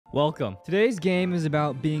Welcome. Today's game is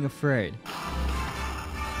about being afraid.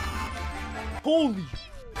 Holy!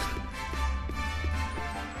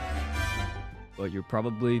 But you're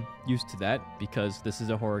probably used to that because this is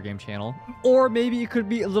a horror game channel. Or maybe it could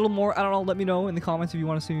be a little more, I don't know, let me know in the comments if you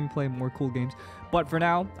want to see me play more cool games. But for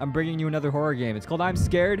now, I'm bringing you another horror game. It's called I'm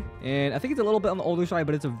Scared, and I think it's a little bit on the older side,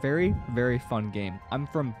 but it's a very, very fun game. I'm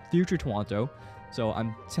from future Tuonto, so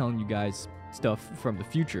I'm telling you guys stuff from the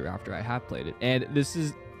future after I have played it. And this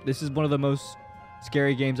is one of the most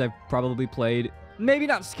scary games I've probably played. Maybe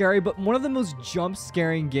not scary, but one of the most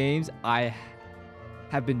jump-scaring games I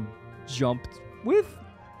have been jumped with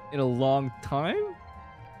in a long time.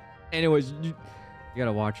 Anyways, you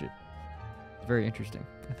gotta watch it. It's very interesting.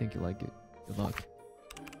 I think you'll like it. Good luck.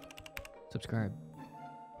 Subscribe.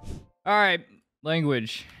 All right,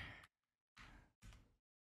 language.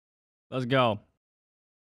 Let's go.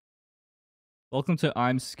 Welcome to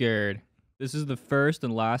I'm Scared. This is the first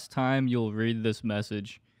and last time you'll read this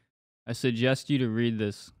message. I suggest you to read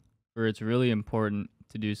this, for it's really important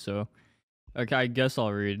to do so. Okay, I guess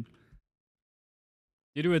I'll read.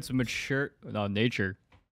 Due to its nature,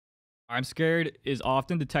 I'm Scared is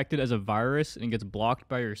often detected as a virus and gets blocked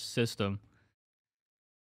by your system.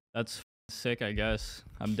 That's sick, I guess.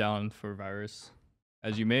 I'm down for virus.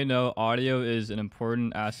 As you may know, audio is an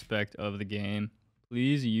important aspect of the game.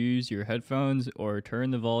 Please use your headphones or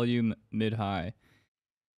turn the volume mid-high.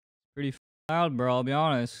 Pretty loud, bro, I'll be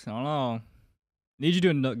honest. I don't know. Need you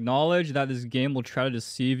to acknowledge that this game will try to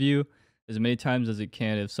deceive you as many times as it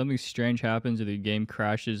can. If something strange happens or the game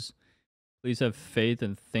crashes, please have faith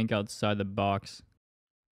and think outside the box.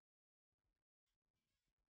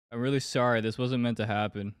 I'm really sorry, this wasn't meant to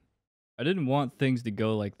happen. I didn't want things to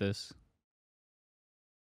go like this.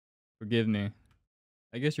 Forgive me.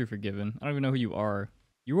 I guess you're forgiven. I don't even know who you are.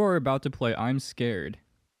 You are about to play I'm Scared.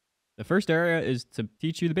 The first area is to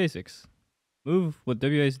teach you the basics. Move with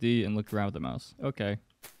WASD and look around with the mouse. Okay.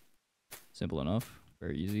 Simple enough.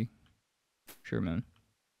 Very easy. Sure, man.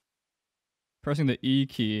 Pressing the E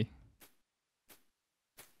key.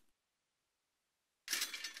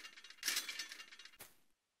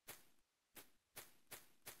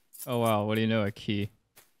 Oh wow, what do you know, a key?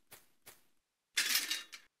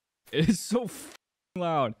 It is so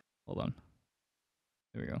loud. Hold on.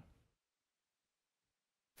 There we go.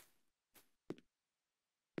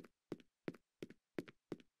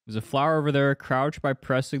 There's a flower over there. Crouch by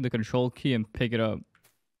pressing the control key and pick it up.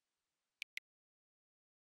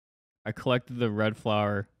 I collected the red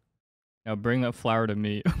flower. Now bring that flower to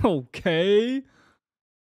me. Okay.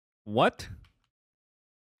 What?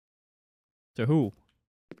 To who?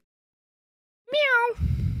 Meow.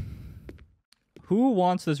 Who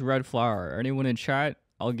wants this red flower? Anyone in chat?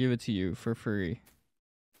 I'll give it to you for free.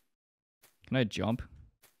 Can I jump?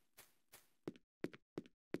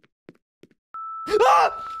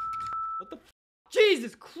 Ah! What the f—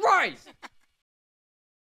 Jesus Christ!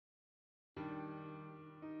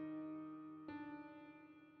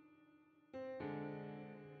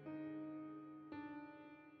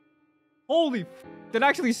 Holy f— that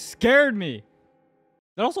actually scared me.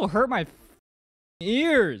 That also hurt my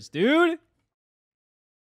ears, dude.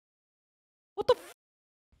 What the f—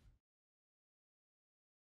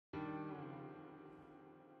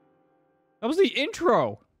 that was the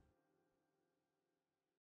intro.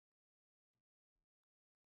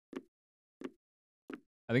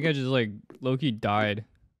 I think I just like low-key died.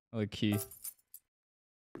 Oh, the key.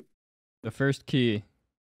 The first key.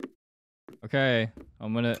 Okay,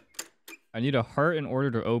 I need a heart in order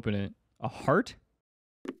to open it. A heart?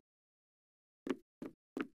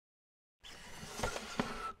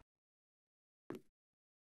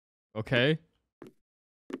 Okay.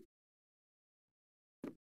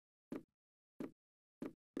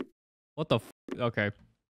 What the f— okay.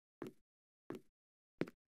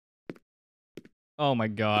 Oh my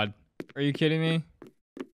god. Are you kidding me?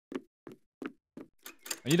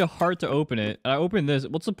 I need a heart to open it. I opened this.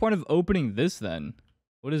 What's the point of opening this then?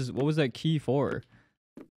 What was that key for?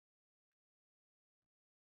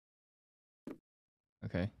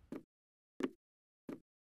 Okay.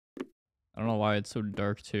 I don't know why it's so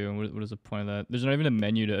dark too. What is the point of that? There's not even a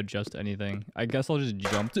menu to adjust anything. I guess I'll just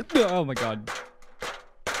jump to— oh my god.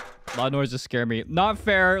 Loud noises scare me. Not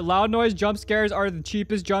fair. Loud noise jump scares are the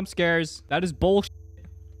cheapest jump scares. That is bullshit.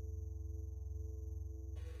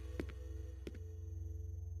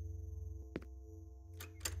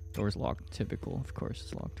 Door's locked. Typical. Of course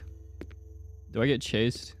it's locked. Do I get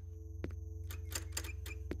chased?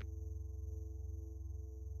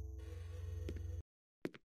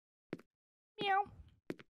 Meow.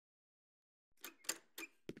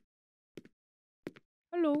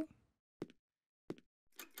 Hello.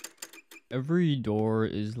 Every door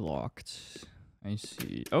is locked. I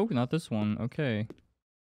see. Oh, not this one. Okay.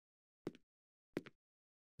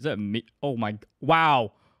 Is that me? Oh my.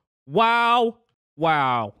 Wow. Wow.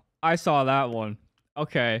 Wow. I saw that one.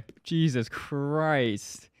 Okay. Jesus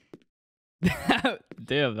Christ.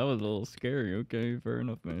 Damn, that was a little scary. Okay, fair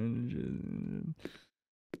enough, man.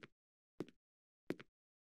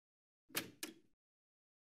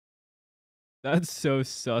 That's so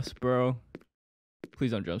sus, bro.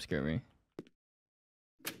 Please don't jump scare me.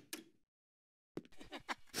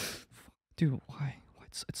 Dude, why?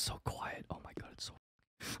 It's so quiet. Oh my god, it's so...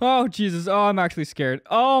 Oh, Jesus. Oh, I'm actually scared.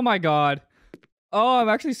 Oh my god. Oh, I'm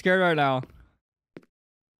actually scared right now.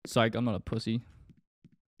 Psych, I'm not a pussy.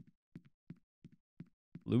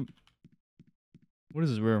 Loot. What is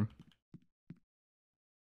this room?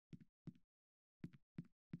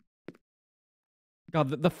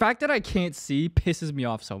 God, the fact that I can't see pisses me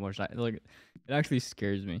off so much. Like, it actually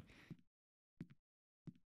scares me.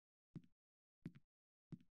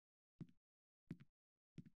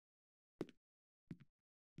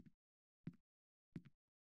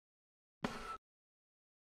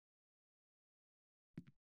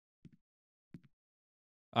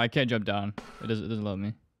 I can't jump down. It doesn't let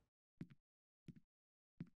me.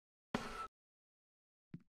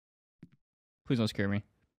 Please don't scare me.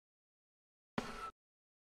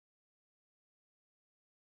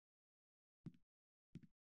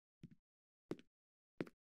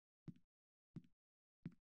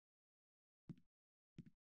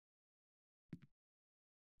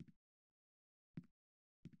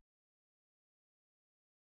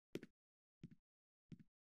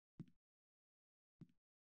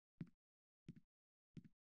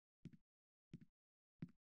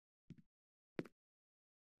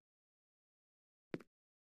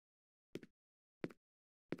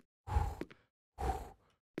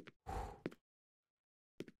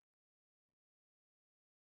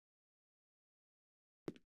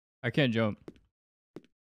 I can't jump.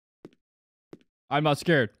 I'm not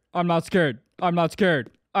scared. I'm not scared. I'm not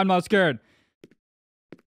scared. I'm not scared.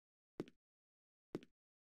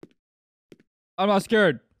 I'm not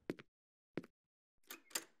scared.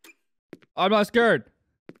 I'm not scared.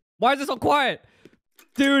 Why is it so quiet?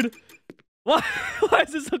 Dude. Why, why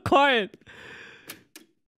is it so quiet?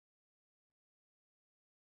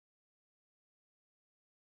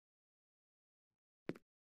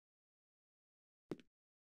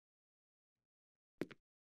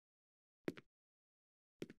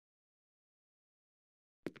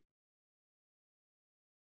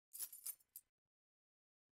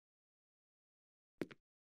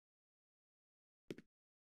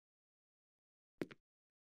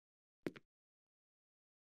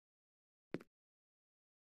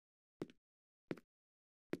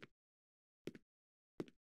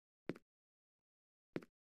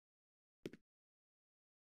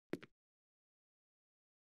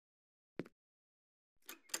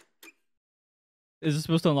 Is it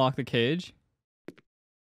supposed to unlock the cage?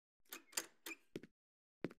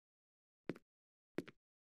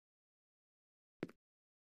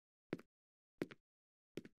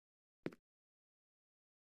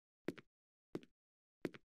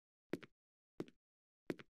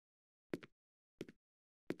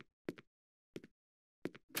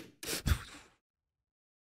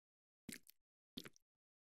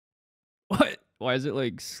 What? Why is it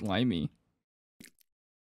like slimy?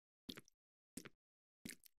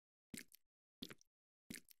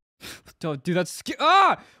 Dude, that's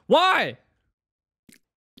ah! Why?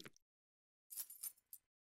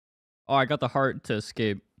 Oh, I got the heart to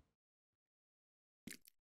escape.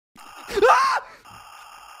 Ah!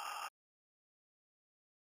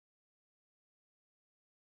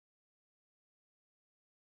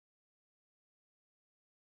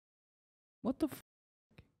 What the f-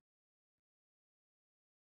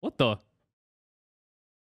 What the?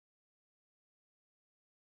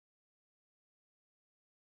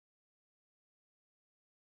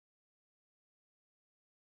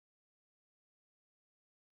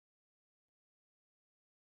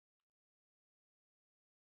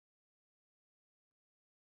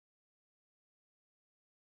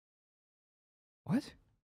 What?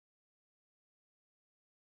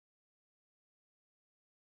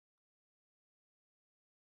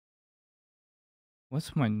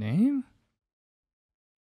 What's my name?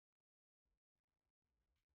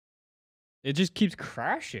 It just keeps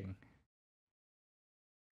crashing.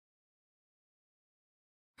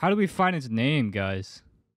 How do we find its name, guys?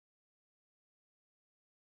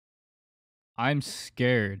 I'm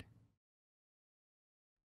scared.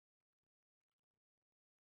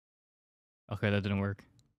 Okay, that didn't work.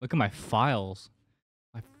 Look at my files.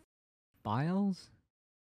 My files?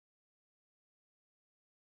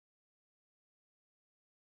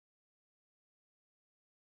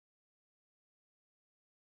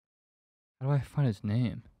 How do I find his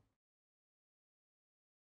name?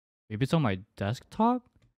 Maybe it's on my desktop?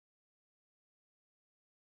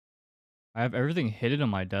 I have everything hidden on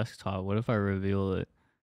my desktop. What if I reveal it?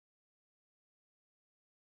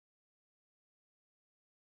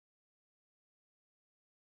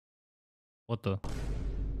 What the?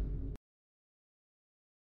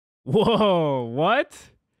 Whoa, what?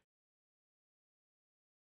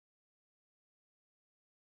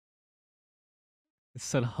 It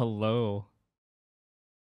said hello.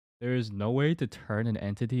 There is no way to turn an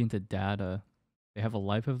entity into data. They have a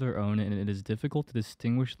life of their own, and it is difficult to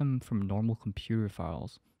distinguish them from normal computer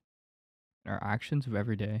files. In our actions of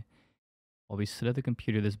every day, while we sit at the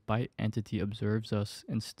computer, this byte entity observes us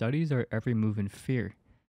and studies our every move in fear.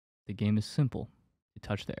 The game is simple. You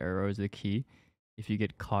touch the arrow as the key. If you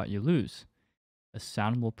get caught, you lose. A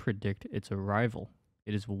sound will predict its arrival.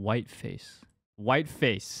 It is Whiteface.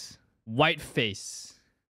 Whiteface. Whiteface.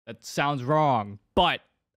 That sounds wrong, but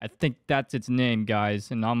I think that's its name, guys,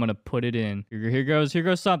 and I'm gonna put it in. Here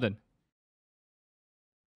goes something.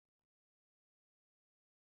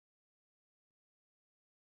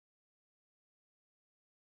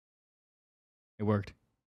 It worked.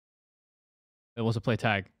 It was a play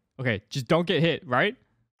tag. Okay, just don't get hit, right?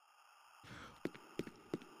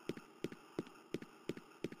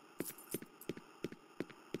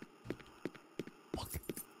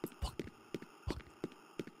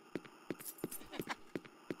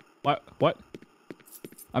 Fuck. What?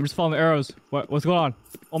 I'm just following the arrows. What's going on?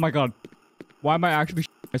 Oh my god. Why am I actually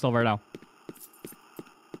shitting myself right now?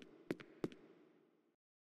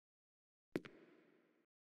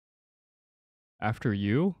 After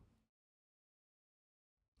you?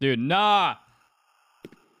 Dude, nah!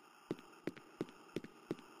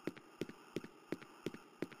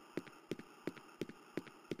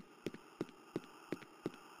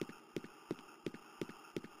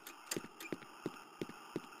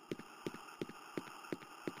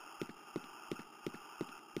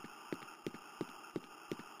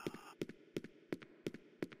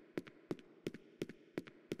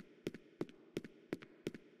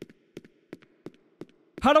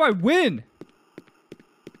 How do I win?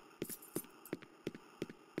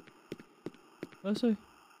 Let's see.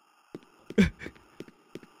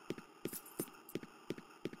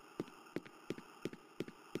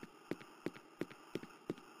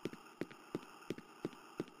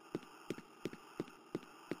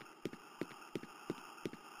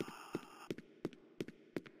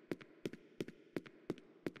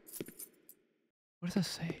 What does that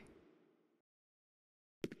say?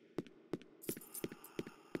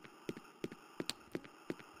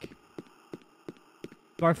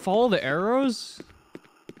 Do I follow the arrows?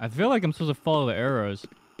 I feel like I'm supposed to follow the arrows.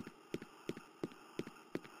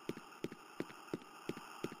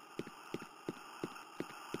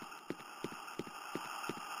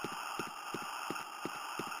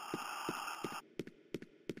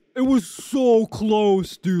 It was so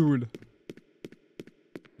close, dude.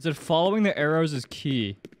 Is it following the arrows is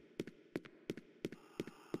key?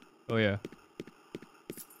 Oh yeah.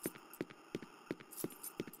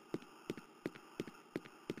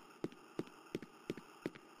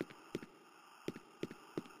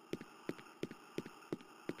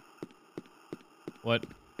 What?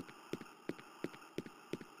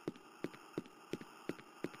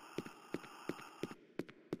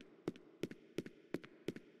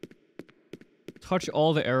 Touch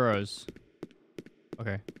all the arrows.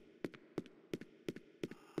 Okay.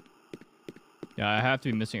 Yeah, I have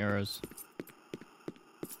to be missing arrows.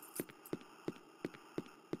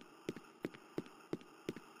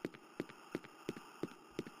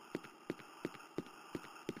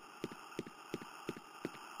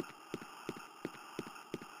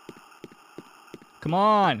 Come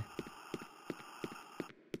on!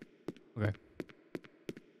 Okay.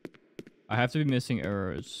 I have to be missing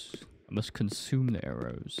arrows. I must consume the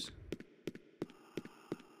arrows.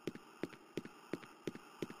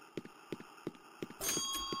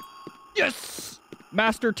 Yes!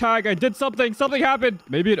 Master tag, I did something! Something happened!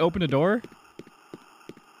 Maybe it opened a door?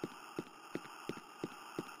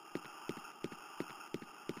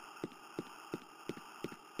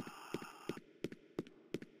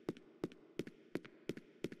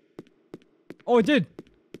 Oh, it did!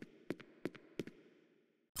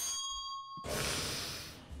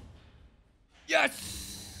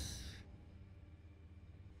 Yes!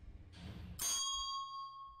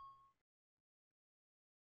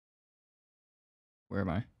 Where am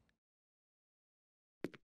I?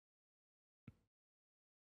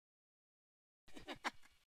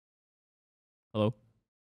 Hello?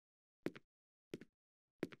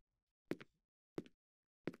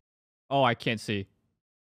 Oh, I can't see.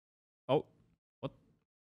 Oh,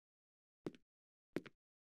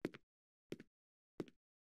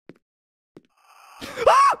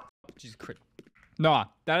 Ah! Jesus Christ. Nah,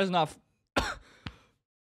 that is not.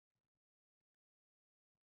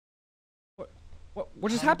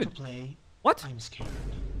 What just happened? To play, What? I'm scared.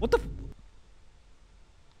 What the?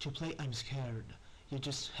 To play I'm scared, you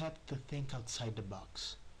just have to think outside the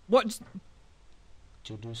box. What?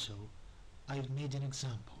 To do so, I've made an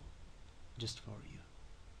example, just for you.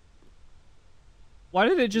 Why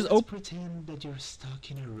did it just Let's open? pretend that you're stuck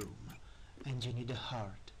in a room, and you need a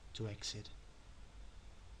heart to exit.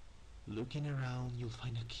 Looking around, you'll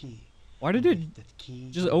find a key. Why did it that key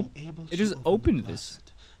just you'll open? be able It to just open opened the this.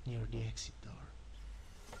 closet near the exit door.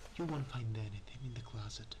 You won't find anything in the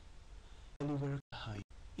closet. Anywhere to hide.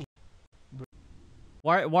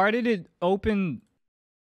 Why did it open?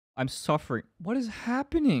 I'm suffering. What is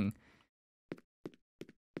happening?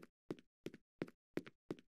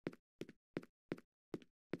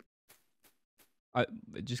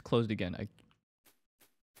 It just closed again.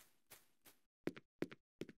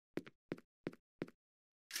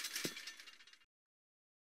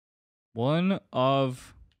 One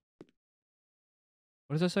of.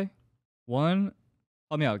 What does that say? One.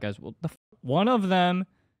 Help me out, guys. Well, one of them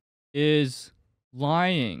is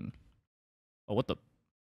lying. Oh, what the?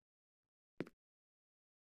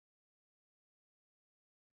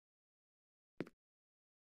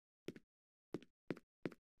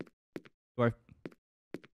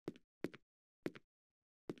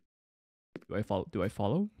 Do I follow? Do I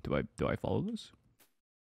follow? Do I follow this?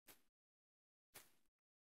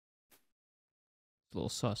 It's a little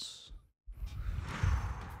sus.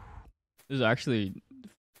 This is actually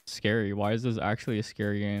scary. Why is this actually a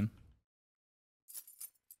scary game?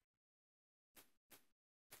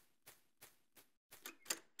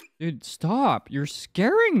 Dude, stop. You're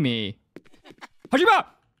scaring me. Hajima!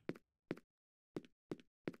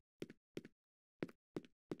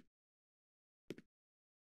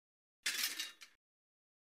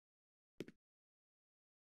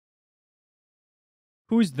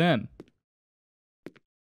 Who's them?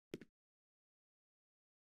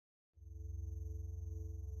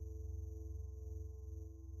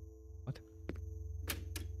 What?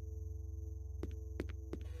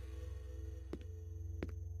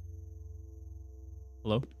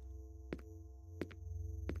 Hello?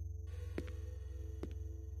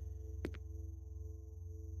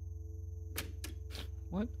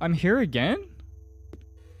 What? I'm here again?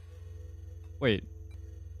 Wait.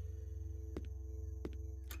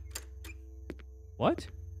 What?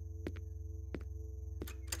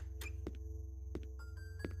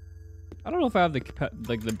 I don't know if I have the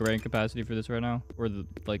the brain capacity for this right now, or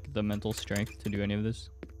the mental strength to do any of this.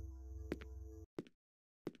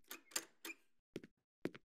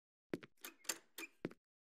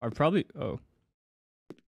 I'd probably. Oh.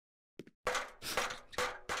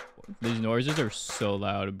 These noises are so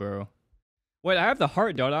loud, bro. Wait, I have the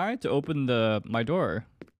heart, don't I, to open my door?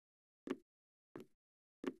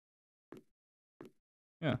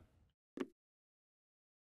 Yeah.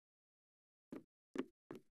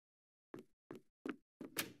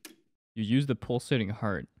 You use the pulsating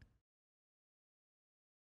heart.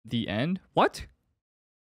 The end? What?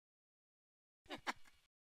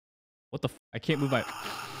 What the f— I can't move my—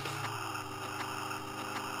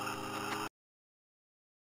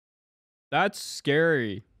 That's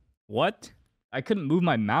scary. What? I couldn't move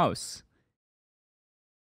my mouse.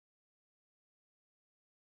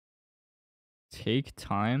 Take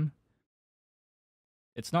time?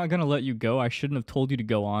 It's not gonna let you go. I shouldn't have told you to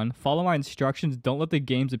go on. Follow my instructions. Don't let the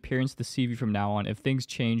game's appearance deceive you from now on. If things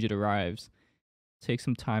change, it arrives. Take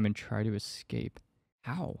some time and try to escape.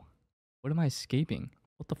 How? What am I escaping?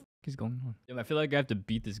 What the f is going on? Damn, I feel like I have to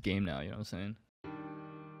beat this game now, you know what I'm saying?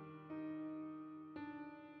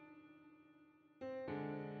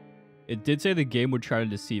 It did say the game would try to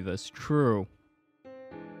deceive us. True.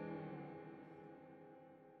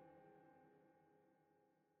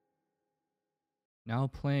 Now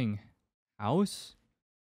playing house?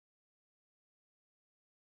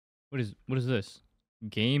 What is this?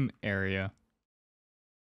 Game area.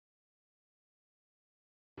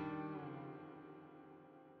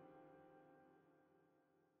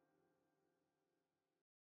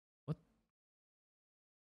 What?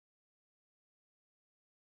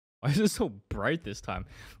 Why is it so bright this time?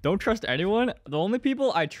 Don't trust anyone. The only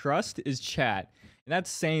people I trust is chat. And that's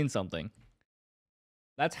saying something.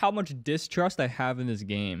 That's how much distrust I have in this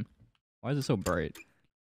game. Why is it so bright?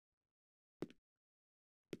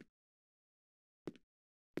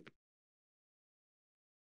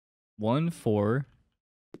 One, four.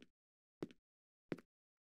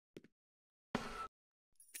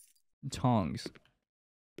 Tongs.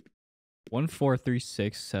 1, 4, 3,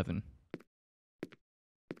 6, 7.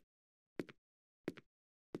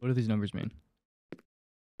 What do these numbers mean?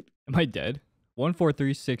 Am I dead?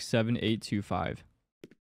 14367 825.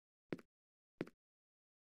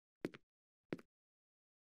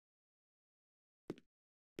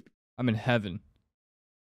 I'm in heaven.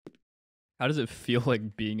 How does it feel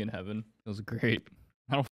like being in heaven? It was great.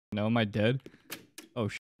 I don't know. Am I dead? Oh,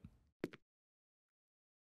 shit.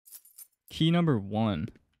 Key number 1.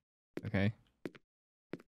 Okay.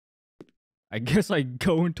 I guess I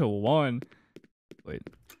go into 1. Wait.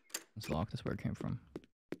 It's locked. That's where it came from.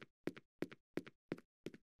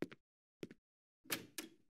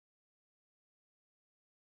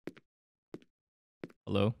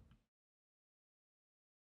 Hello?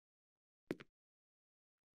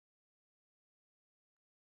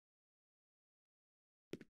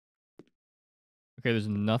 Okay, there's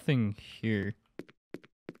nothing here.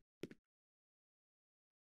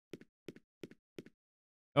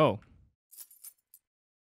 Oh.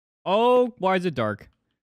 Oh, why is it dark?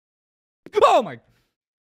 Oh my.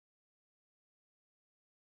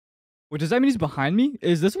 Wait, does that mean he's behind me?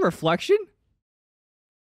 Is this a reflection?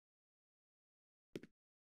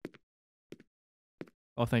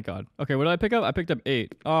 Oh, thank God. Okay, what did I pick up? I picked up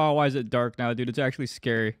 8. Oh, why is it dark now, dude? It's actually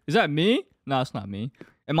scary. Is that me? No, it's not me.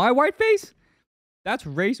 Am I white face? That's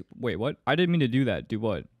race. Wait, what? I didn't mean to do that. Do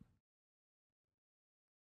what?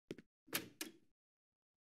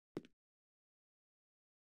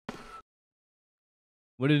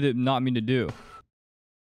 What did it not mean to do?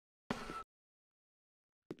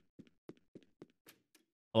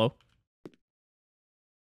 Hello?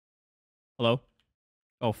 Hello?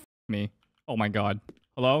 Oh, f me. Oh my God.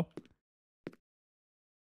 Hello?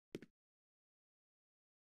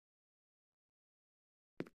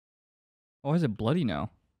 Oh, why is it bloody now?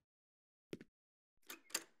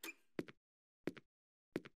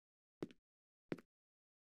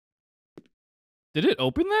 Did it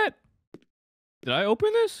open that? Did I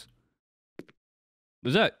open this?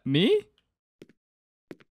 Was that me?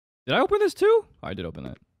 Did I open this too? Oh, I did open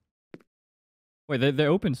that. Wait, they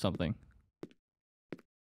opened something.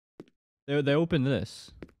 They opened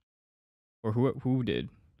this. Or who did?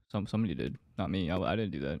 Somebody did. Not me. I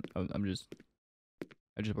didn't do that.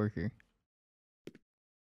 I just work here.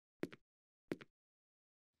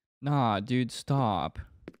 Nah, dude, stop.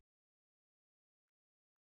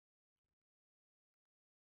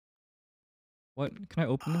 What? Can I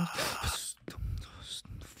open this? Oh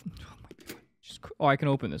my God. Oh, I can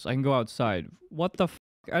open this. I can go outside. What the f?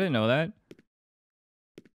 I didn't know that.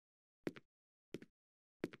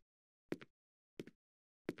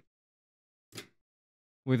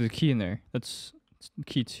 Wait, there's a key in there. That's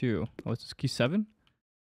key 2. Oh, it's key 7?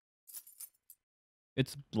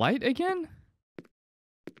 It's light again?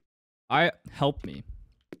 Help me.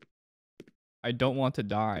 I don't want to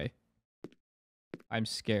die. I'm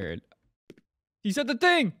scared. He said the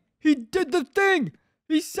thing! He did the thing!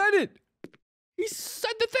 He said it! He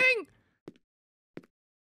said the thing!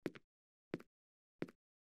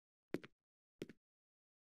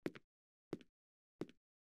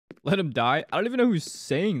 Let him die? I don't even know who's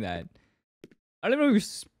saying that. I don't even know who's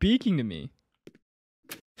speaking to me.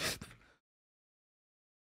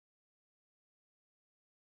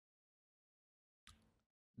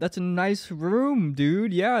 That's a nice room,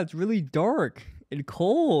 dude. Yeah, it's really dark and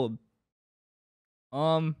cold.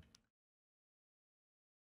 You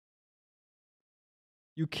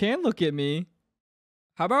can look at me.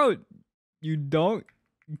 How about you don't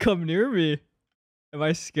come near me? Am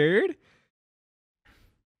I scared?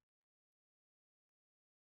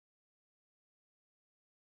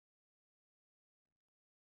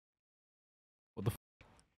 What the f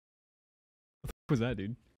was that,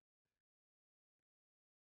 dude?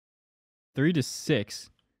 3 to 6.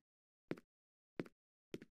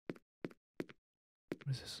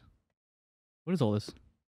 What is this? What is all this?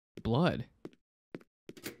 Blood.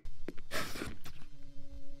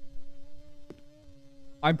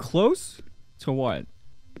 I'm close to what?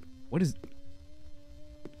 What is...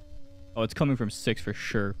 Oh, it's coming from 6 for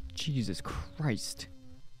sure. Jesus Christ.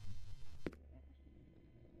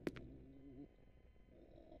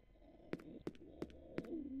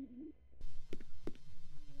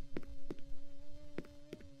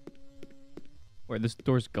 Wait, this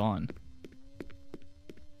door's gone.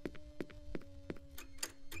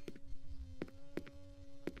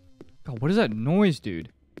 God, what is that noise,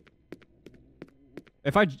 dude?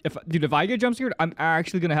 If I get jump scared, I'm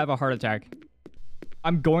actually gonna have a heart attack.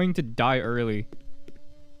 I'm going to die early.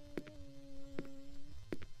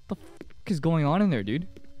 What the fuck is going on in there, dude?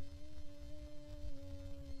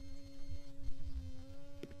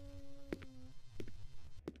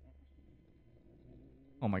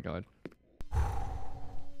 Oh my God.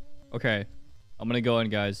 Okay. I'm gonna go in,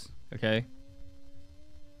 guys. Okay?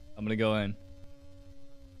 I'm gonna go in.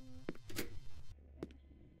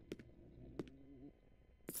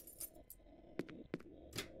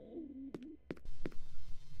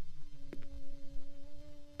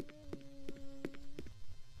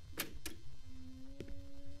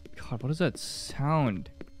 God, what does that sound?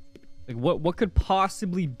 Like, what could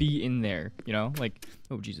possibly be in there? You know? Like,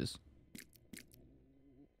 oh, Jesus.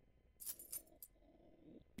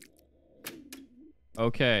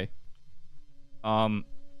 Okay.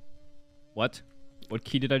 What? What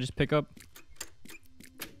key did I just pick up?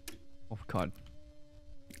 Oh, God.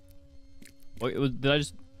 What, did I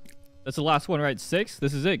just... That's the last one, right? 6?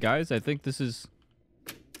 This is it, guys. I think this is...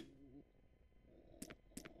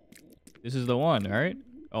 This is the one, alright?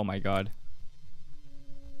 Oh, my God.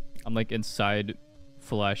 I'm, like, inside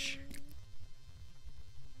flesh.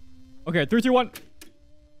 Okay, 3, 2, 1.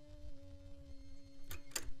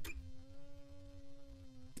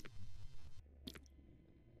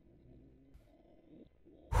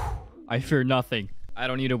 I fear nothing. I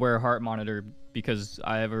don't need to wear a heart monitor because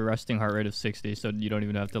I have a resting heart rate of 60, so you don't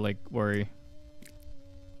even have to, like, worry.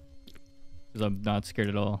 Because I'm not scared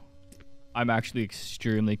at all. I'm actually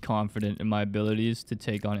extremely confident in my abilities to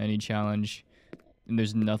take on any challenge. And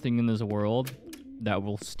there's nothing in this world that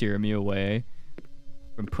will steer me away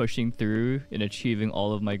from pushing through and achieving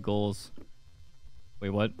all of my goals. Wait,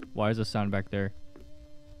 what? Why is the sound back there?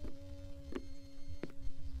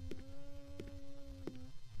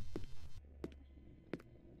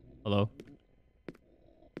 Hello?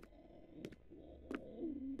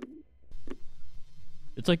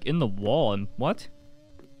 It's like in the wall and what?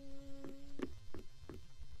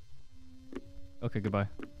 Okay, goodbye.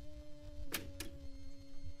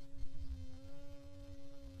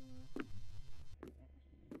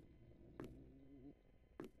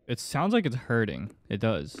 It sounds like it's hurting. It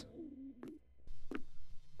does.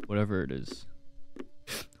 Whatever it is.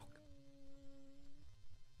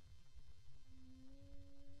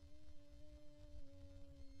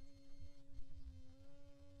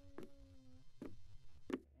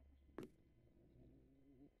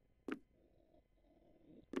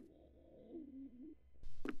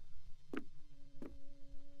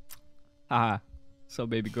 Haha. So,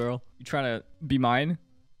 baby girl, you trying to be mine?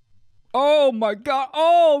 Oh my God.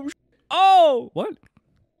 Oh, oh, what?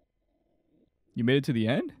 You made it to the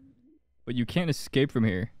end? But you can't escape from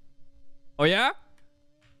here. Oh, yeah?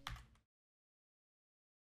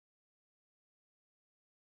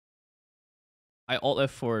 I alt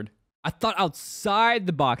F forward. I thought outside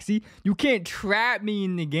the box. See, you can't trap me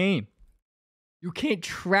in the game. You can't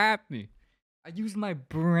trap me. I use my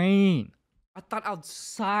brain. I thought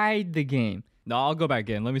outside the game. No, I'll go back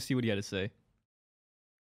in. Let me see what he had to say.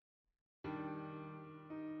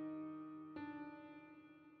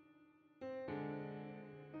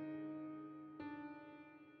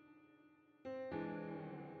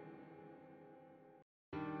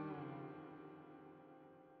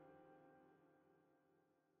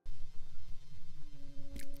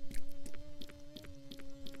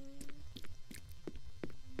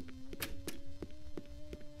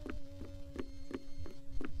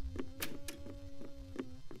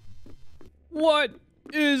 What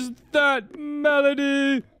is that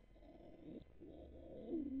melody?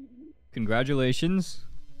 Congratulations.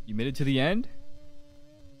 You made it to the end.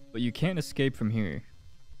 But you can't escape from here.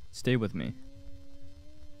 Stay with me.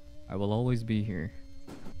 I will always be here.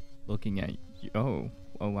 Looking at you. Oh.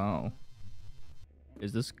 Oh, wow.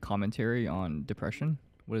 Is this commentary on depression?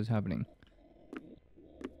 What is happening?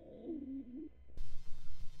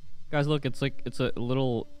 Guys, look. It's like, it's a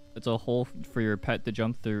little... It's a hole for your pet to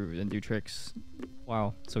jump through and do tricks.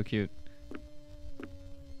 Wow, so cute.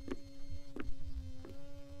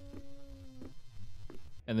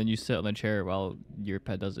 And then you sit on the chair while your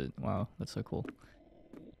pet does it. Wow, that's so cool.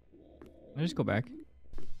 Can I just go back?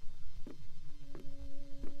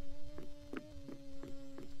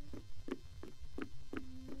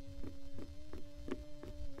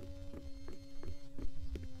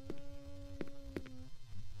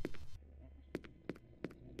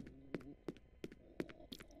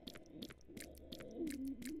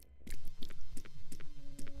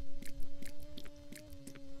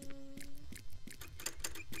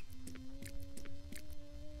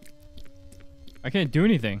 I can't do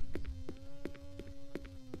anything.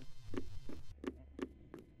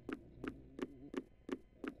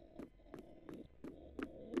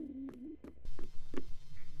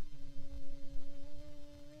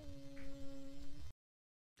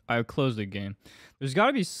 I closed the game. There's got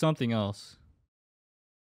to be something else.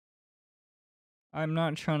 I'm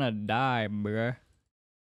not trying to die, bruh.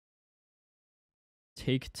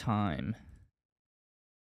 Take time.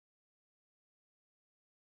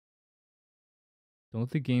 Don't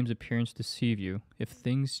let the game's appearance deceive you. If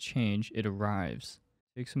things change, it arrives.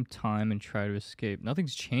 Take some time and try to escape.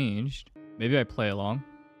 Nothing's changed. Maybe I play along.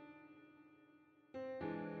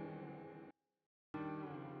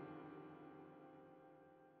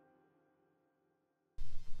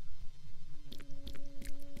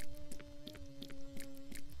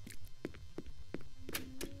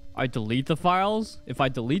 I delete the files? If I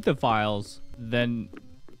delete the files, then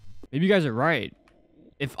maybe you guys are right.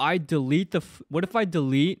 If I delete the... What if I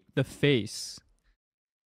delete the face?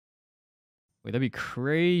 Wait, that'd be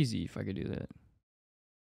crazy if I could do that.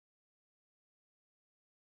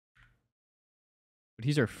 But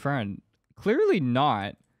he's our friend. Clearly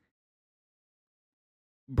not.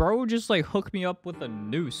 Bro just like hooked me up with a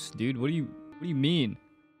noose, dude. What do you mean?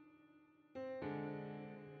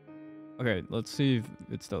 Okay, let's see if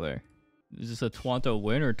it's still there. Is this a tuonto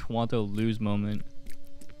win or tuonto lose moment?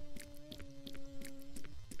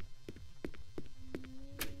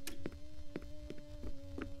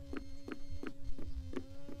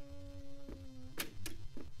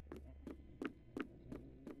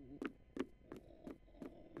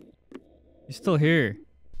 He's still here.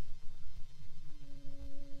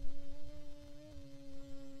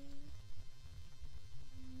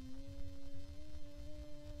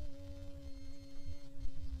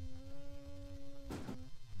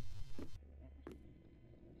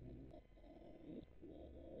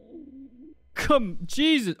 Come,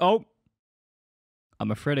 Jesus. Oh.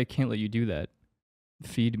 I'm afraid I can't let you do that.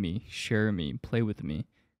 Feed me, share me, play with me.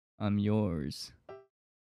 I'm yours.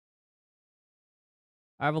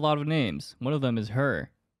 I have a lot of names. One of them is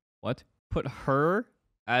her. What? Put her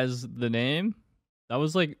as the name? That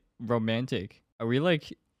was like romantic. Are we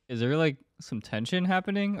like, is there like some tension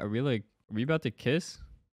happening? Are we about to kiss?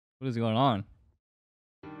 What is going on?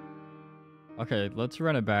 Okay, let's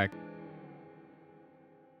run it back.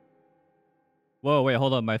 Whoa, wait,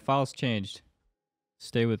 hold up. My file's changed.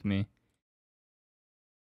 Stay with me.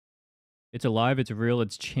 It's alive, it's real,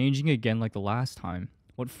 it's changing again like the last time.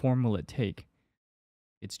 What form will it take?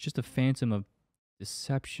 It's just a phantom of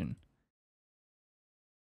deception.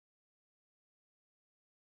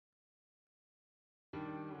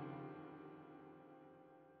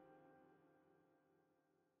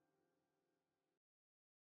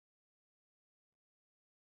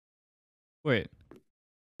 Wait.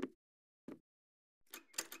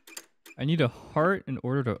 I need a heart in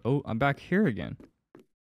order to... Oh, I'm back here again.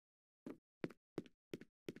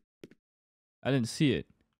 I didn't see it.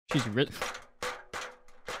 She's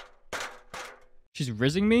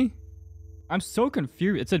rizzing me? I'm so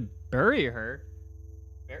confused. It said bury her.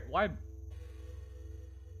 Why?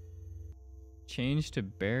 Change to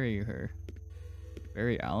bury her.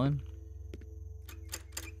 Bury Allen?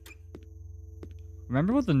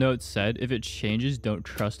 Remember what the note said? If it changes, don't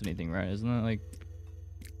trust anything, right? Isn't that like...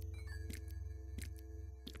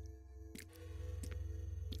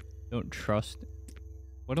 Don't trust.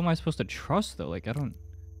 What am I supposed to trust though? Like, I don't...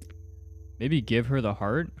 Maybe give her the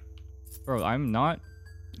heart? Bro, I'm not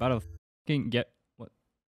about to fucking get... What?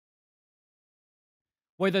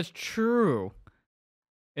 Wait, that's true.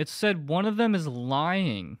 It said one of them is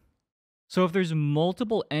lying. So if there's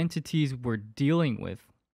multiple entities we're dealing with,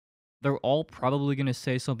 they're all probably going to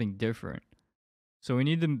say something different. So we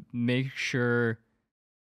need to make sure...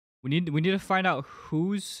 We need to find out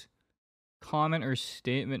whose comment or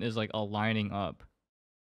statement is like aligning up.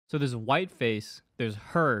 So there's Whiteface, there's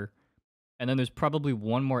her, and then there's probably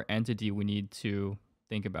one more entity we need to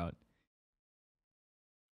think about.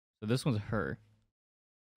 So this one's her.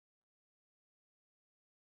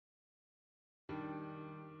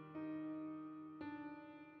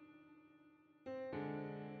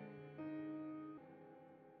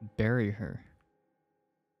 Bury her.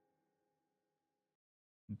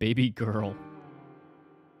 Baby girl.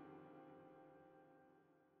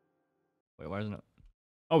 Wait, why isn't it?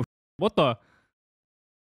 Oh, what the?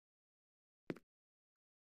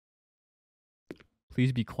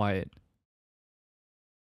 Please be quiet.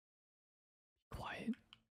 Quiet.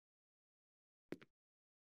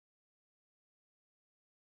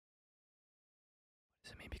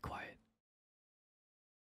 Does it mean be quiet?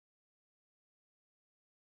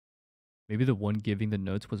 Maybe the one giving the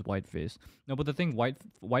notes was Whiteface. No, but the thing,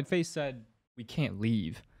 Whiteface said we can't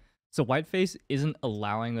leave. So Whiteface isn't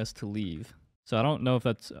allowing us to leave. So I don't know if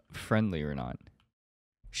that's friendly or not.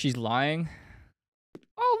 She's lying.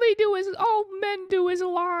 All men do is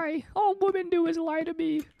lie. All women do is lie to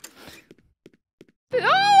me.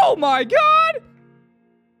 Oh my god!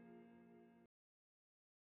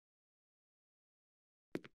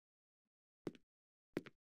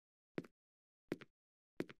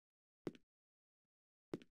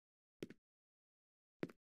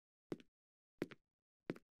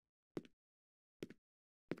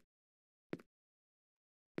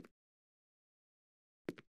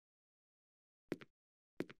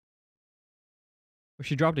 Or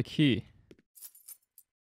she dropped a key.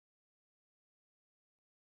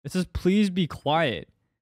 It says, please be quiet.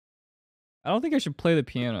 I don't think I should play the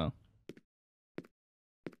piano.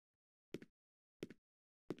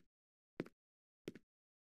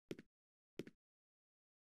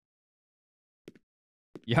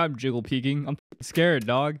 Yeah, I'm jiggle peeking. I'm scared,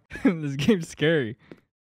 dog. This game's scary.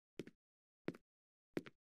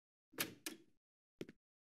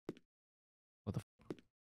 What the f?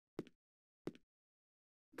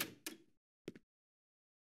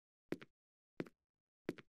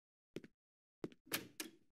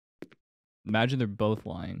 Imagine they're both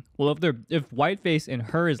lying. Well, if Whiteface and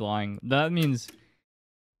her is lying, that means...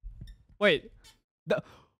 Wait.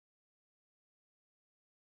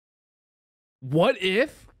 What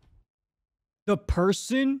if the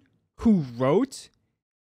person who wrote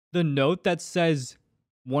the note that says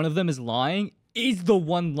one of them is lying is the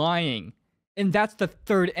one lying? And that's the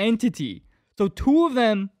third entity. So two of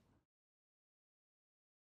them...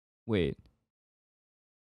 Wait.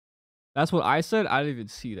 That's what I said? I didn't even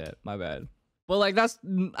see that. My bad. But like, that's...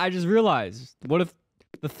 I just realized. What if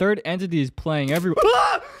the third entity is playing everywhere?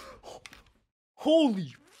 Ah!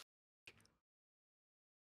 Holy...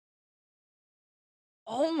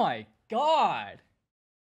 Oh my god.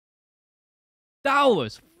 That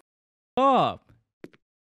was up.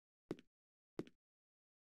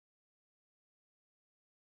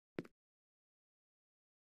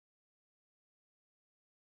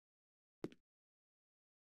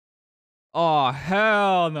 Oh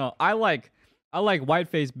hell no. I like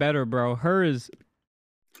Whiteface better, bro. Her is...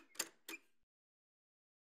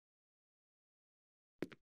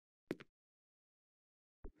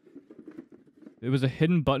 There was a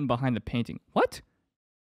hidden button behind the painting. What?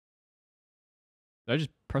 Did I just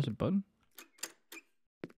press a button?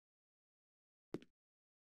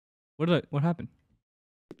 What happened?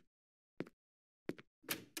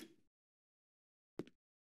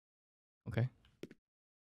 Okay.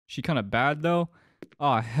 She kind of bad though?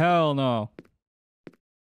 Oh hell no.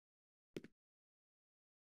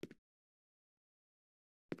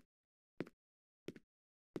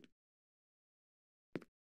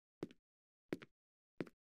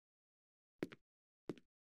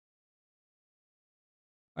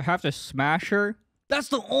 I have to smash her? That's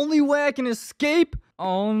the only way I can escape?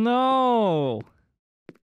 Oh no.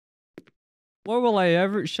 Where will I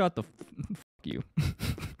ever... Shut the... Fuck you.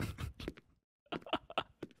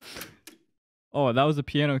 Oh, that was the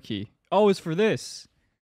piano key. Oh, it's for this.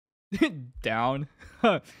 Down.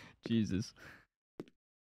 Jesus.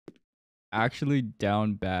 Actually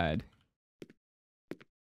down bad.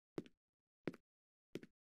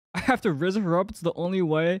 I have to raise her up. It's the only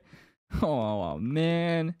way. Oh,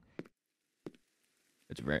 man.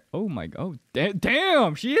 It's very... Oh, my God. Oh,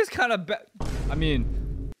 damn. She is kind of bad. I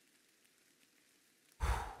mean...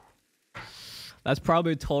 That's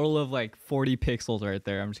probably a total of like 40 pixels right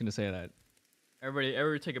there. I'm just going to say that.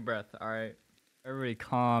 Everybody take a breath. All right. Everybody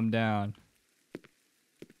calm down.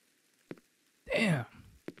 Damn.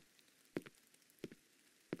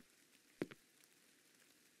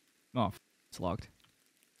 Oh, it's locked.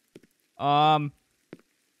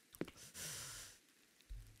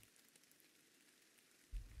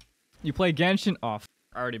 You play Genshin? Oh,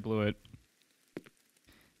 I already blew it.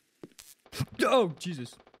 Oh,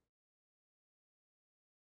 Jesus.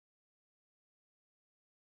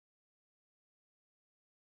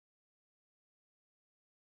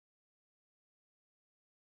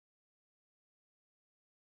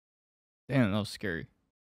 Damn, that was scary.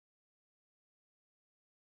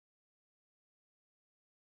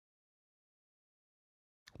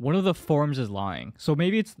 One of the forms is lying. So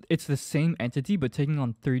maybe it's the same entity but taking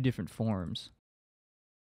on 3 different forms.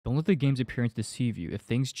 Don't let the game's appearance deceive you. If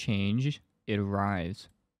things change, it arrives.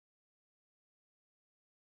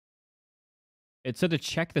 It said to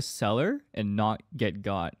check the seller and not get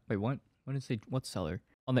got. Wait, what? What did it say? What seller?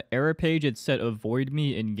 On the error page, it said avoid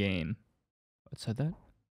me in game. It said that?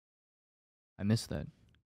 I missed that.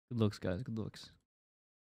 Good looks, guys. Good looks.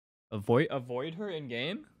 Avoid her in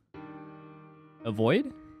game?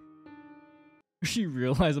 Avoid? She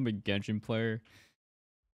realized I'm a Genshin player.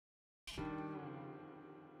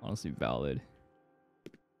 Honestly, valid.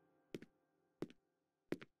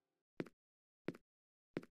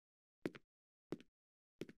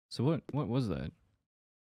 So what was that?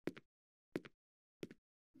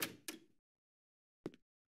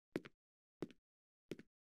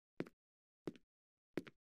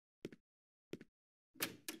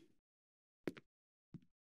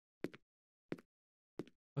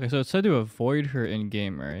 Okay, so it said to avoid her in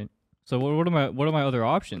game, right? So what are my other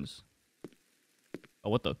options? Oh,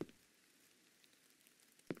 what the?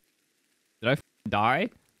 Did I Die?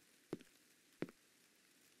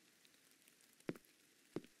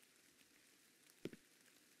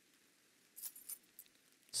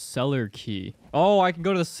 Cellar key. Oh, I can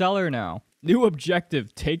go to the cellar now. New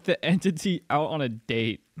objective. Take the entity out on a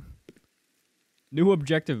date. New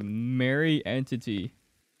objective. Marry entity.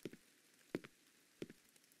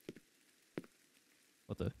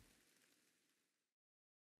 What the?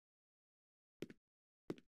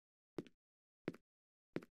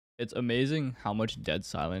 It's amazing how much dead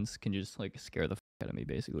silence can just like scare the fuck out of me,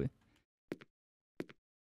 basically.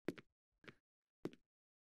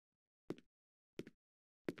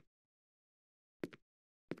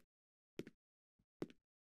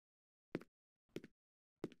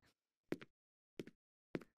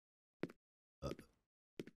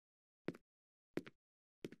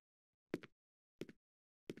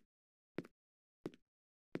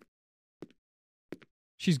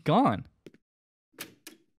 She's gone.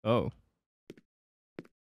 Oh.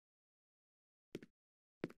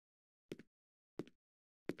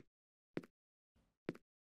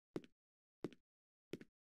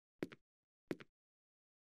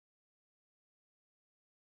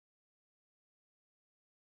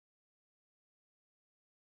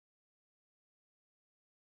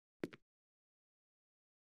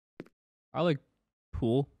 I like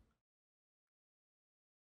pool.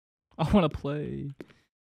 I want to play.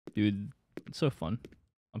 Dude, it's so fun.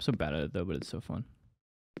 I'm so bad at it though, but it's so fun.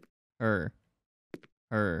 Her.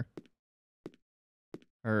 Her.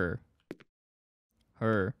 Her.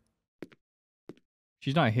 Her.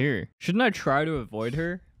 She's not here. Shouldn't I try to avoid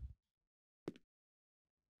her?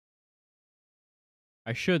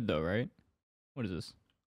 I should though, right? What is this?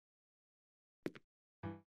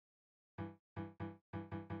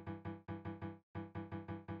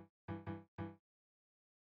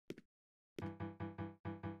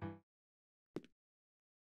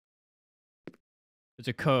 It's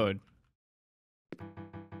a code.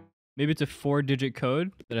 Maybe it's a 4-digit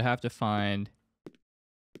code that I have to find.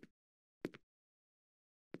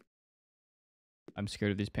 I'm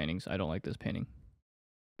scared of these paintings. I don't like this painting.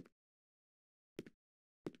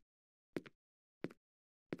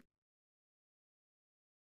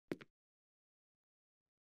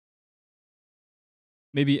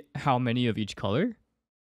 Maybe how many of each color?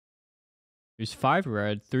 There's 5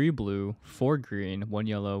 red, 3 blue, 4 green, 1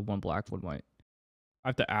 yellow, 1 black, 1 white. I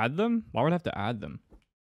have to add them? Why would I have to add them?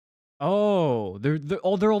 Oh, they're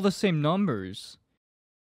all the same numbers.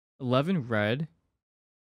 11 red.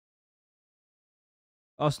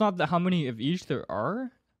 Oh, it's not how many of each there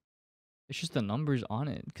are. It's just the numbers on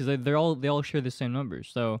it because they all share the same numbers.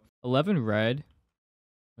 So 11 red.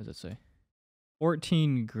 What does it say?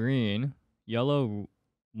 14 green, yellow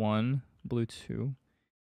 1, blue 2.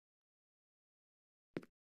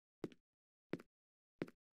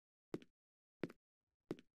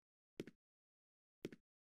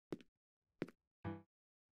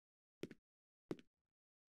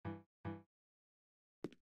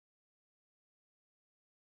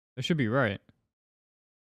 That should be right.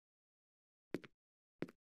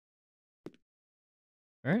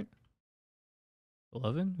 Right?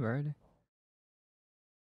 11 red.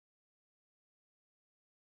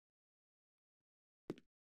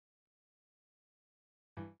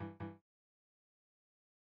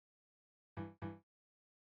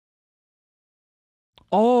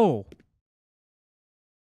 Oh.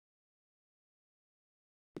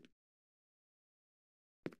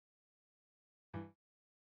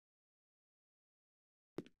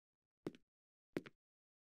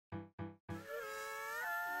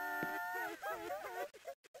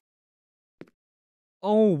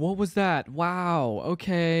 Oh, what was that? Wow.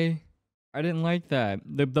 Okay. I didn't like that.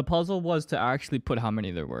 The puzzle was to actually put how many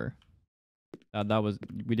there were. That was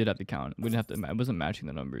we did have to count. We didn't have to. It wasn't matching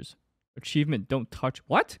the numbers. Achievement: don't touch.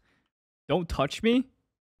 What? Don't touch me?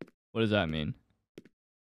 What does that mean?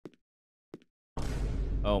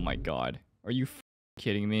 Oh my god. Are you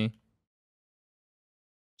kidding me?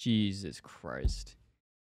 Jesus Christ.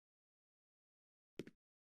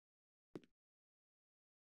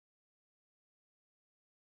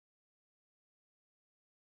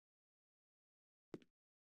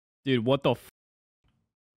 Dude, what the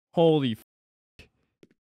holy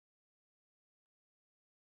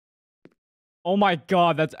oh my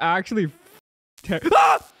god, that's actually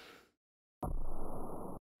ah! Ah!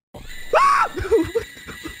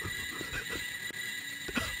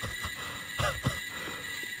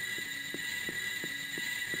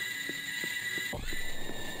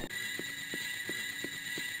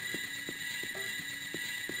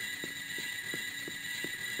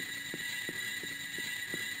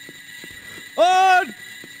 아!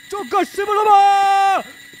 쪼까 씹으러봐!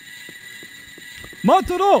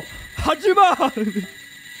 Matoro! Hajima!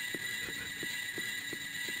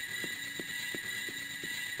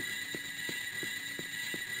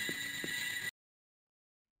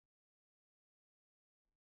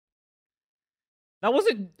 That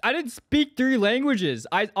wasn't. I didn't speak 3 languages.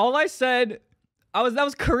 All I said. That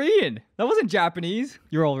was Korean. That wasn't Japanese.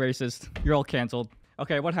 You're all racist. You're all canceled.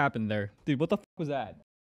 Okay, what happened there, dude? What the fuck was that?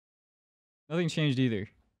 Nothing changed either.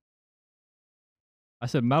 I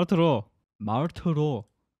said Martoro. Martoro.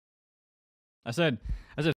 I said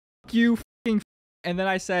fuck you, and then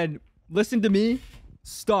I said, listen to me.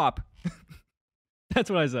 Stop. That's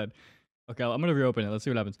what I said. Okay, I'm gonna reopen it. Let's see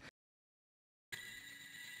what happens.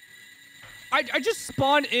 I just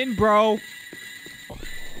spawned in, bro.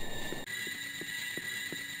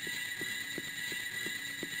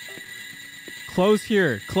 Close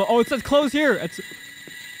here. Oh, it says close here. It's.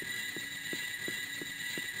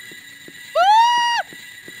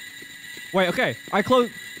 Wait, okay. I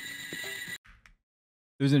closed.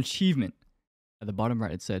 There's an achievement. At the bottom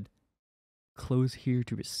right, it said, close here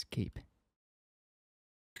to escape.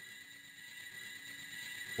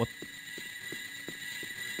 What?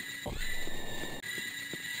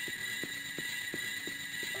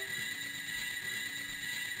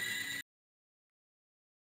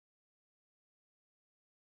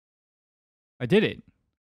 I did it.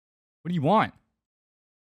 What do you want?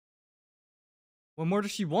 What more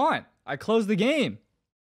does she want? I closed the game.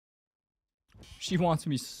 She wants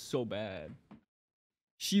me so bad.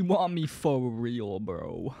 She want me for real,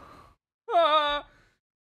 bro. Ah!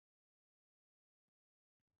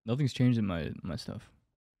 Nothing's changed in my stuff.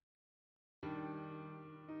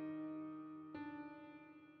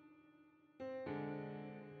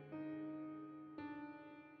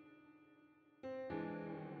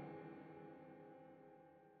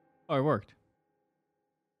 Oh, it worked.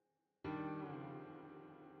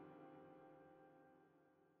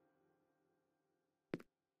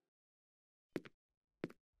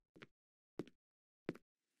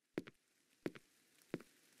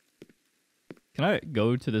 Can I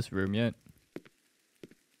go to this room yet?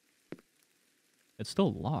 It's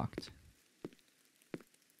still locked.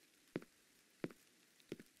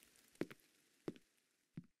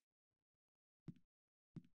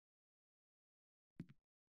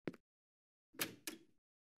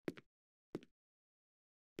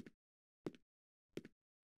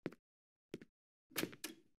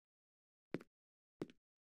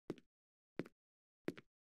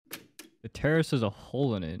 The terrace has a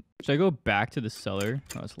hole in it. Should I go back to the cellar?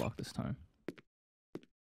 Oh, it's locked this time.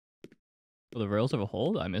 Oh, the rails have a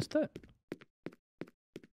hole? I missed that.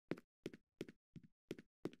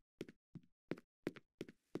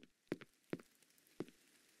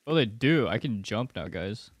 Oh, they do. I can jump now,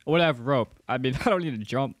 guys. Oh, I have rope. I mean, I don't need to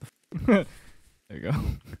jump. There you go.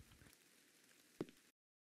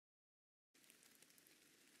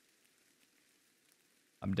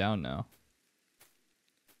 I'm down now.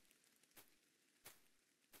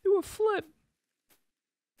 Do a flip.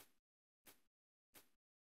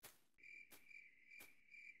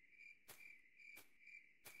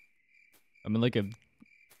 I'm in like a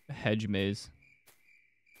hedge maze.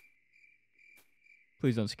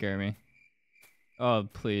 Please don't scare me. Oh,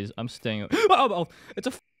 please. I'm staying. Oh, it's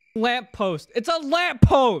a lamppost. It's a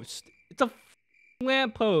lamppost. It's a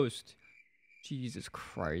lamppost. Jesus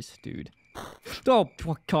Christ, dude. Oh,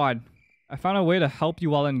 God. I found a way to help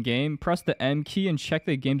you while in game. Press the M key and check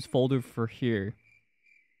the game's folder for here.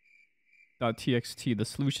 .txt. The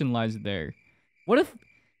solution lies there. What if...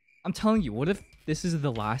 I'm telling you, what if this is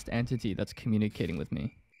the last entity that's communicating with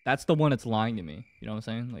me? That's the one that's lying to me. You know what I'm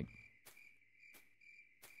saying? Like...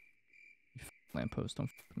 You lamppost, don't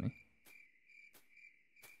f with me.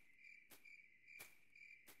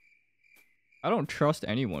 I don't trust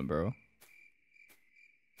anyone, bro.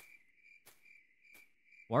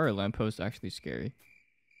 Why are lampposts actually scary?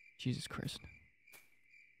 Jesus Christ.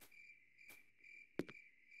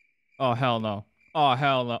 Oh, hell no. Oh,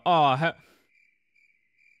 hell no. Oh, hell...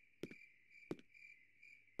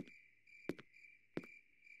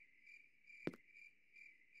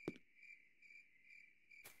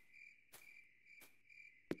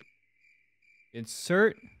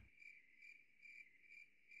 Insert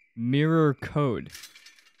mirror code.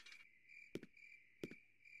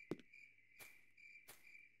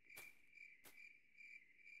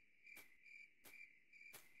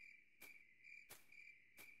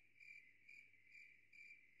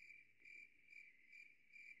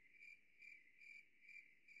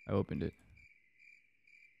 I opened it.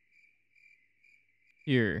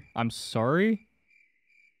 Here. I'm sorry?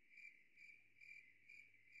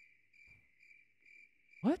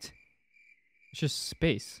 What? It's just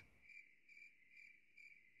space.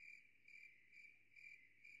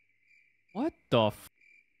 What the f?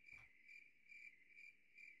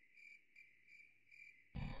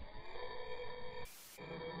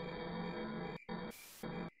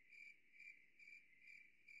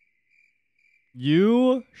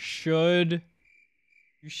 You shouldn't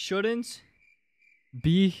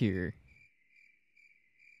be here.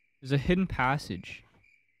 There's a hidden passage.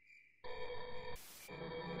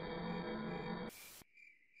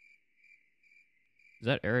 Is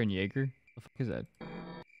that Aaron Yeager? The fuck is that?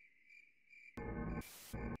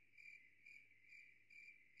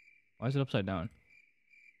 Why is it upside down?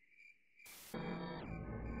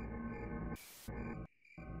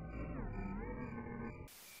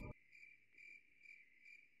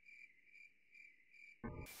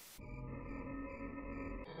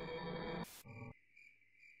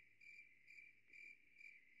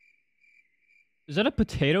 Is that a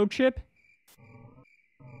potato chip?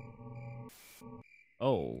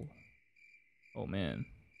 Oh. Oh man.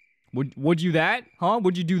 Would you that? Huh?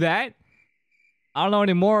 Would you do that? I don't know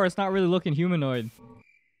anymore. It's not really looking humanoid.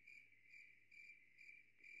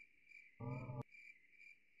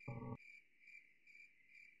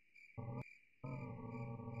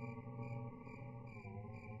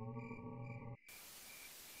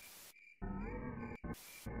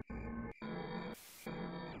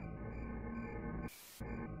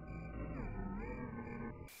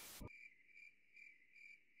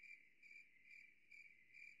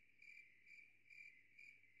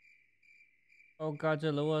 Oh,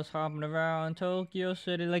 Godzilla was hopping around Tokyo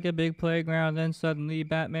City like a big playground. Then suddenly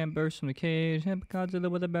Batman burst from the cage. Hit Godzilla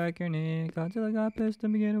with a back grenade. Godzilla got pissed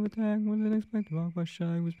and began to attack. When an unexpected walk by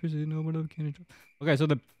shy was pursued. No one of can. Okay, so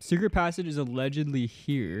the secret passage is allegedly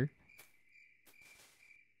here.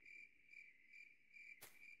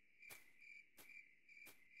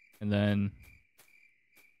 And then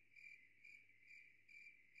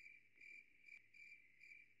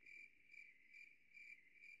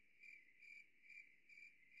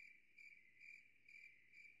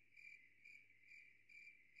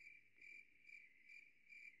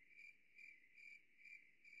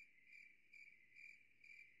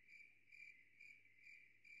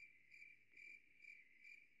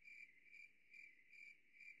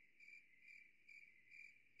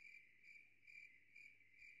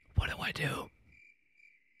what do I do?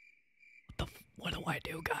 What do I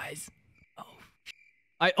do, guys? Oh,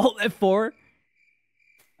 I ult F4.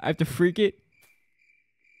 I have to freak it.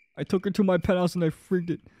 I took her to my penthouse and I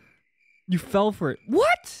freaked it. You fell for it.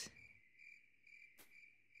 What?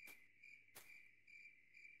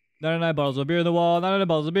 99 bottles of beer in the wall. 99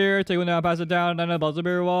 bottles of beer. Take one down, pass it down. 99 bottles of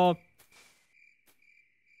beer wall.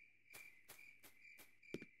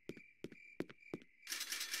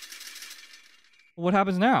 What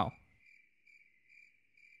happens now?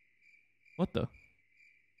 What the?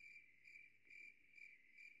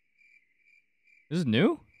 This is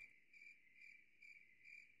new?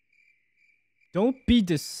 Don't be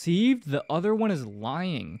deceived. The other one is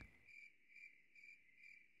lying.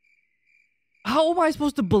 How am I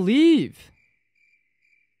supposed to believe?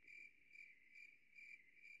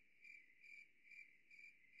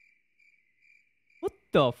 What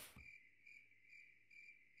the f...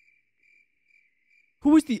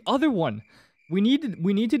 Who is the other one? We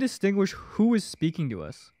need to distinguish who is speaking to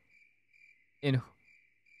us. And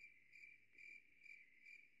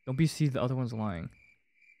don't be deceived, the other one's lying.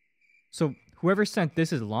 So whoever sent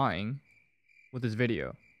this is lying with this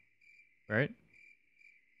video, right?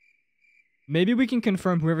 Maybe we can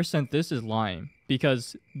confirm whoever sent this is lying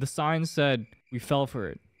because the sign said we fell for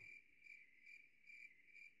it.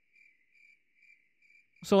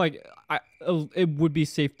 So like, it would be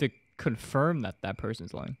safe to confirm that that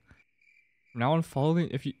person's lying. From now on, following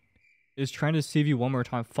if you is trying to deceive you one more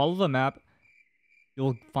time, follow the map.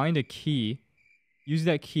 You'll find a key. Use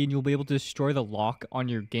that key and you'll be able to destroy the lock on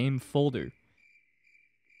your game folder.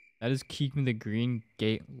 That is keeping the green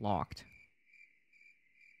gate locked.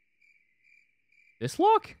 This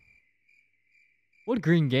lock? What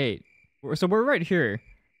green gate? So we're right here.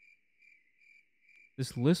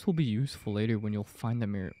 This list will be useful later when you'll find the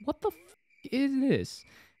mirror. What the f is this?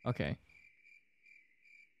 Okay.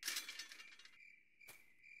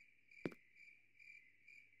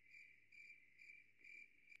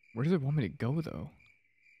 Where does it want me to go, though?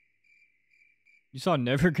 You saw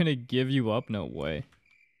never gonna give you up? No way.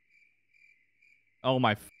 Oh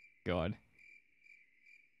my god.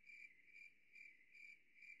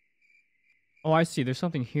 Oh, I see. There's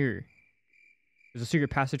something here. There's a secret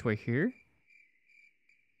passageway here?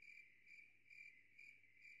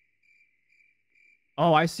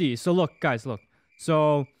 Oh, I see. So look, guys, look.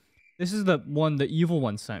 So this is the one the evil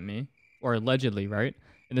one sent me. Or allegedly, right?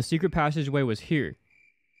 And the secret passageway was here.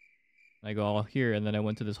 And I go all here, and then I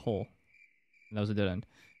went to this hole. And that was a dead end.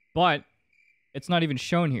 But it's not even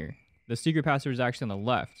shown here. The secret password is actually on the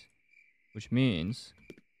left, which means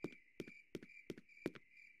it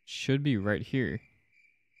should be right here.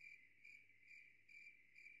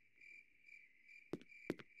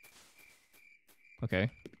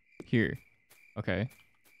 Okay. Here. Okay.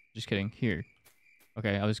 Just kidding. Here.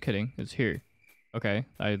 Okay, I was kidding. It's here. Okay,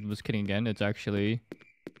 I was kidding again. It's actually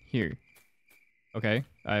here. Okay,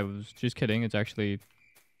 I was just kidding. It's actually...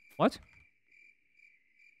 What?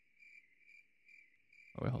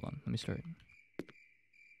 Oh, wait, hold on. Let me start.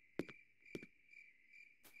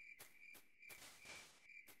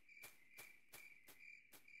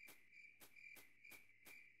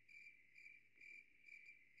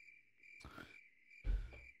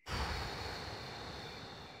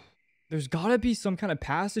 There's gotta be some kind of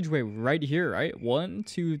passageway right here, right? 1,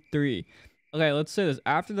 2, 3. Okay, let's say this.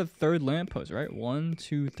 After the third lamppost, right? 1,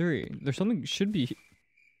 2, 3. There's something should be...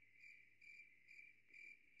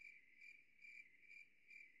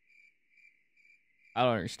 I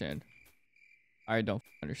don't understand. I don't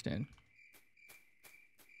understand.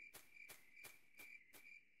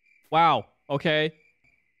 Wow. Okay.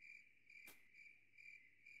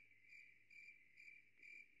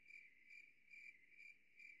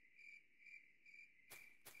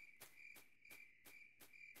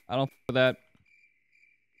 I don't with that.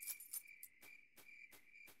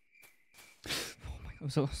 Oh my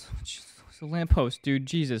god. It's a lamppost, dude.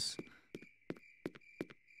 Jesus.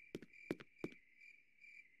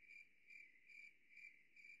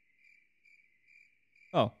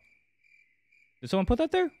 Oh. Did someone put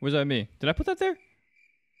that there? Or was that me? Did I put that there?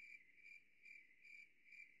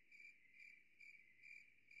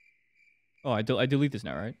 Oh, I delete this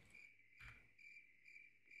now, right?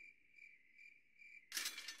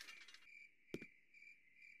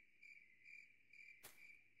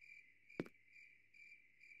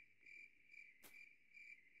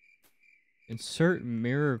 Insert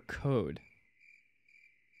mirror code.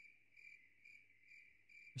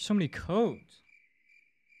 There's so many codes.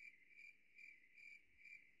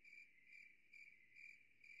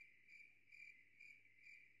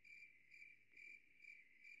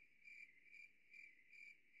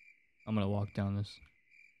 I'm gonna walk down this.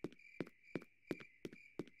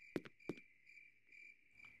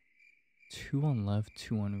 Two on left,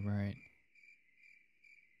 two on right.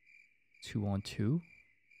 Two on two?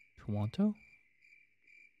 Tuonto?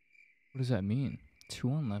 What does that mean?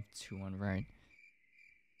 Two on left, two on right.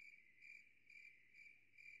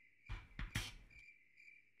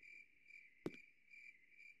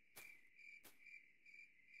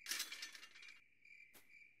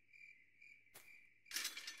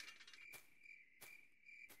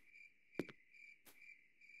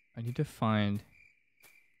 I need to find...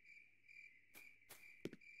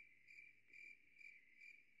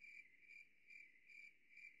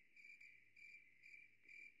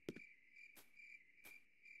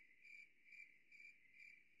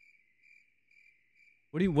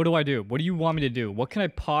 What do I do? What do you want me to do? What can I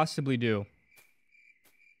possibly do?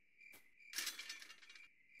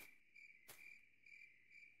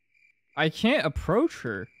 I can't approach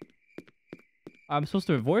her. I'm supposed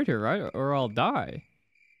to avoid her, right? Or I'll die.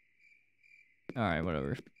 Alright,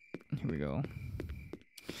 whatever. Here we go.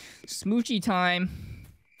 Smoochy time.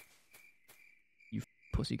 You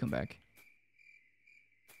pussy, come back.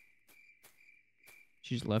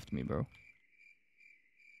 She just left me, bro.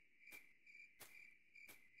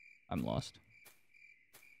 I'm lost.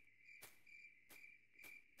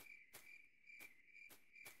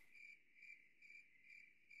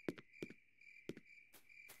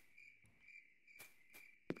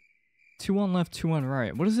 Two on left, two on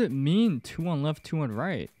right. What does it mean? Two on left, two on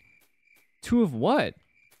right. Two of what?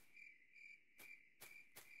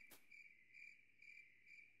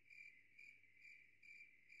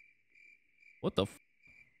 What the f?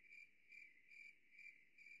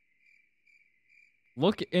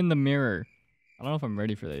 Look in the mirror. I don't know if I'm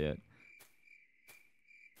ready for that yet.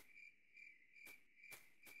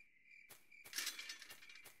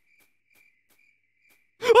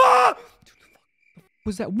 Ah!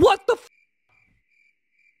 Was that? What the f?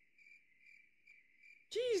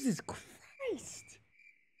 Jesus Christ.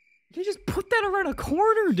 You just put that around a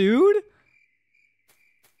corner, dude.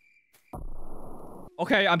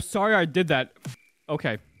 Okay, I'm sorry I did that.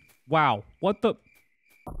 Okay. Wow. What the...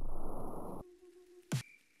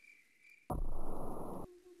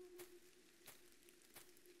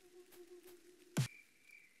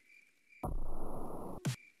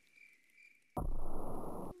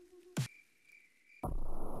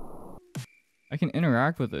 I can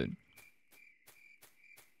interact with it.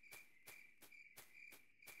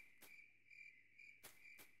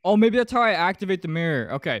 Oh, maybe that's how I activate the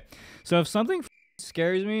mirror. Okay. So if something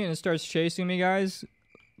scares me and it starts chasing me, guys,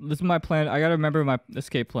 this is my plan. I gotta remember my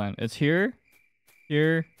escape plan. It's here,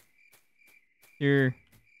 here, here,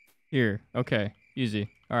 here. Okay. Easy.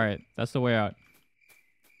 All right. That's the way out.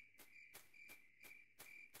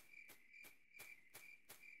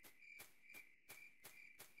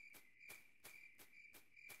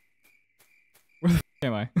 Where the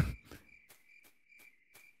am I?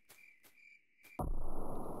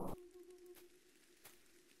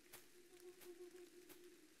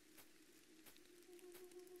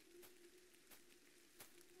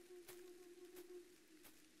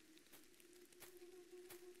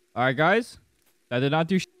 All right, guys. That did not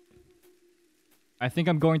do shit. I think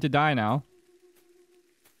I'm going to die now.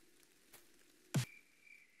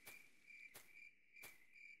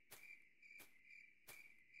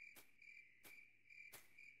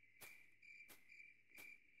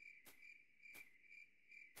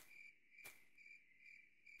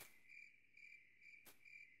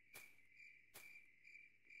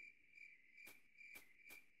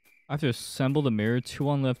 I have to assemble the mirror. 2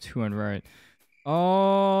 on left, 2 on right.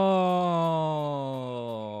 Oh.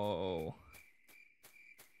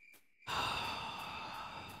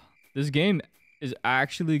 This game is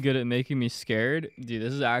actually good at making me scared. Dude,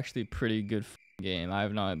 this is actually a pretty good game. I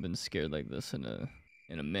have not been scared like this in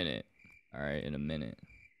a minute. All right, in a minute.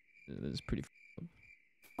 This is pretty.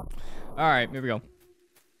 All right, here we go.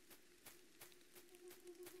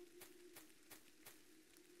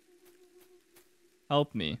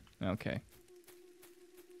 Help me. Okay.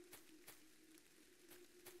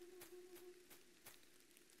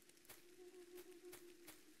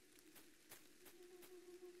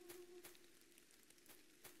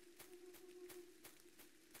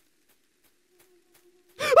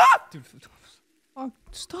 Ah! Dude, oh,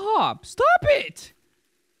 stop. Stop it.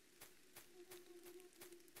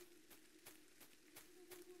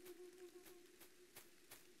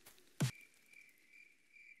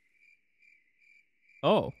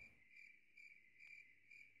 Oh.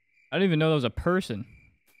 I didn't even know that was a person.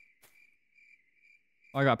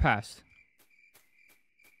 Oh, I got past.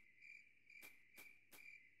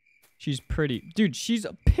 She's pretty. Dude, she's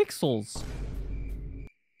pixels.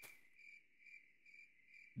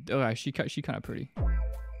 Oh, she kind of pretty.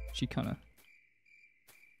 She kind of.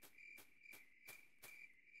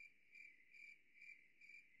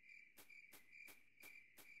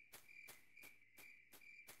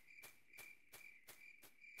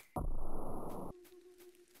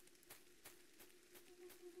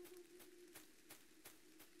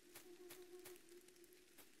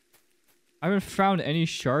 I haven't found any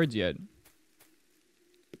shards yet.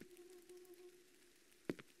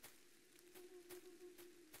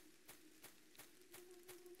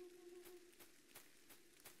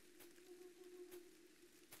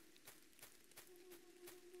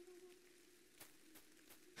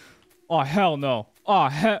 Oh, hell no. Oh,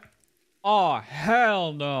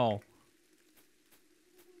 hell no.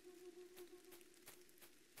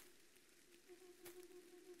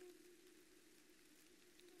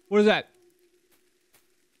 What is that?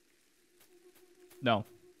 No.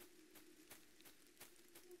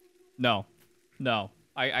 No. No.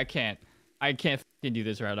 I can't. I can't fucking do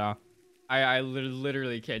this right now. I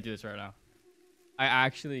literally can't do this right now. I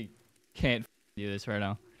actually can't do this right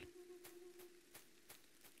now.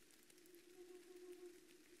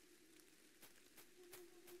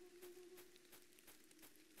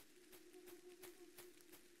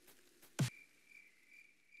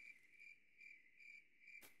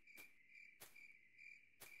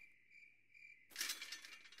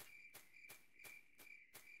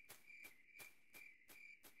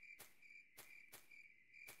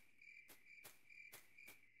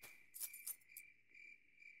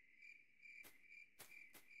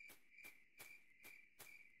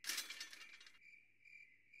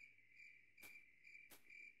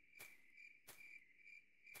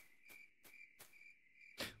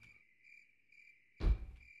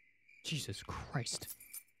 Jesus Christ.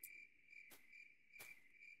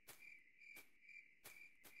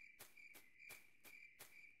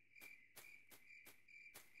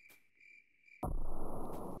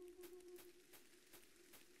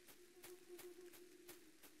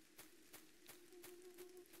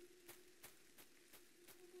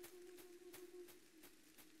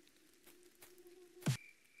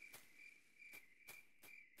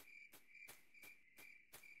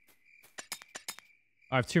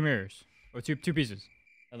 I have 2 mirrors. Or two pieces.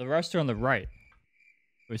 Now the rest are on the right.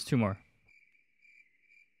 There's 2 more.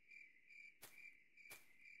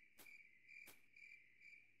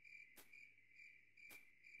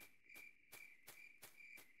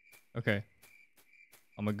 Okay.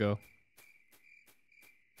 I'm gonna go.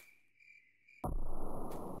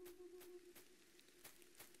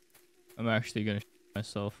 I'm actually gonna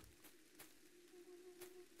myself.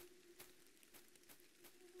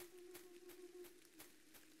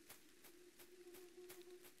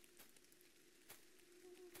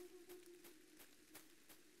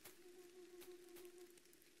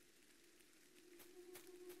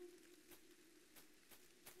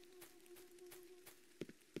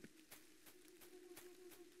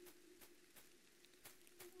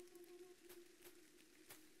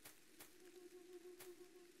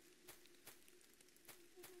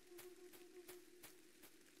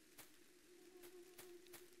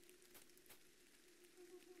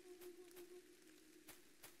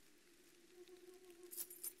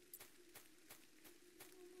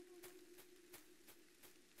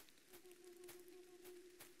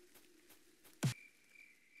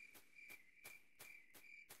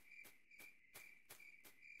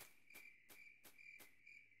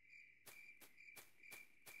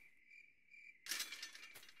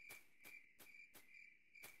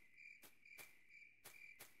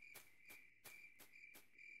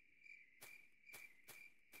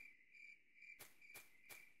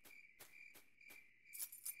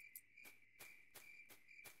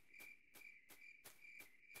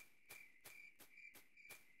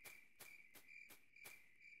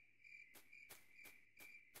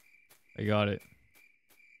 I got it.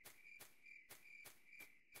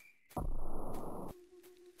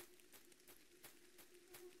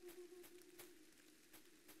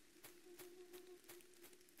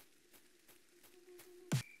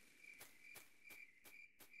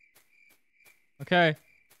 Okay.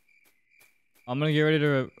 I'm gonna get ready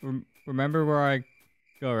to remember where I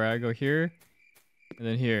go, right? I go here and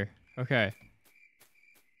then here. Okay.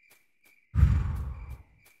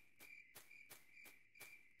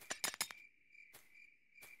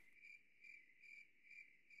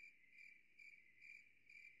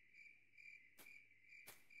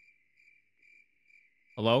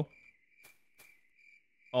 Hello?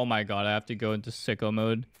 Oh my god, I have to go into sicko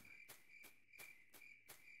mode.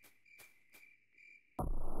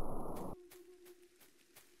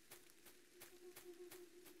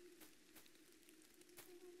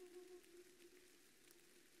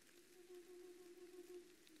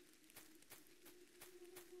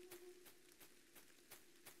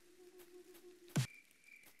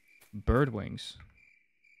 Bird wings.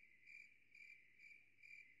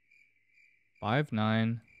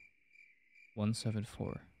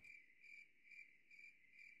 59174.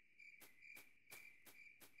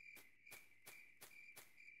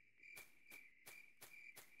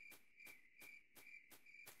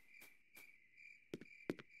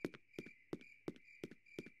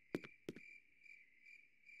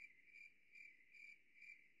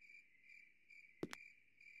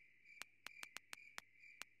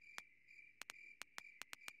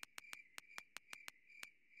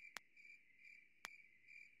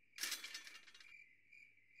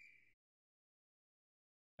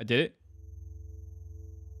 I did it.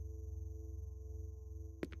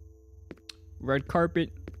 Red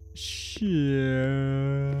carpet. Shit.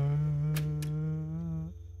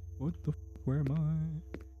 What the where am I?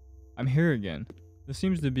 I'm here again. This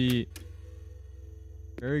seems to be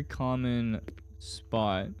a very common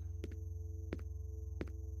spot.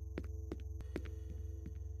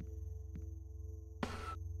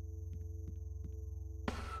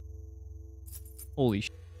 Holy shit.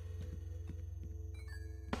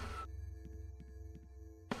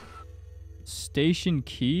 Station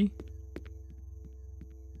key?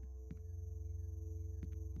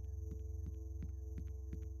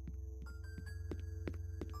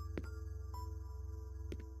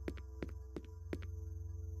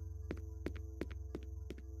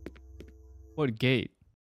 What gate?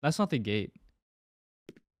 That's not the gate.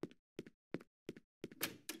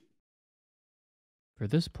 For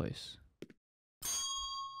this place.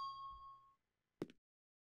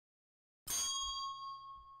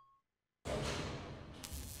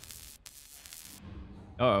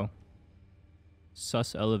 Uh-oh.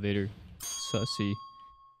 Sus elevator. Sussy.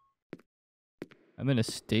 I'm in a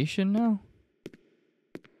station now?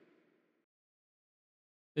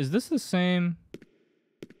 Is this the same?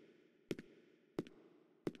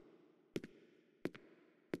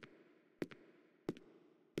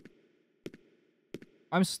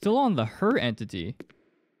 I'm still on the her entity.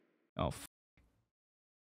 Oh,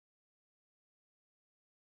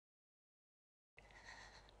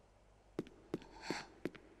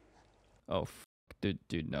 oh,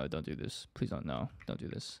 dude, no, don't do this. Please don't, no, don't do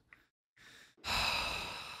this.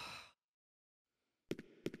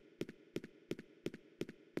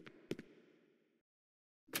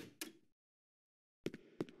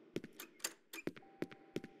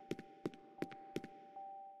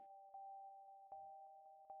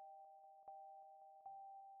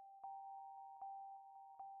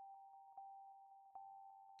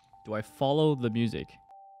 Do I follow the music?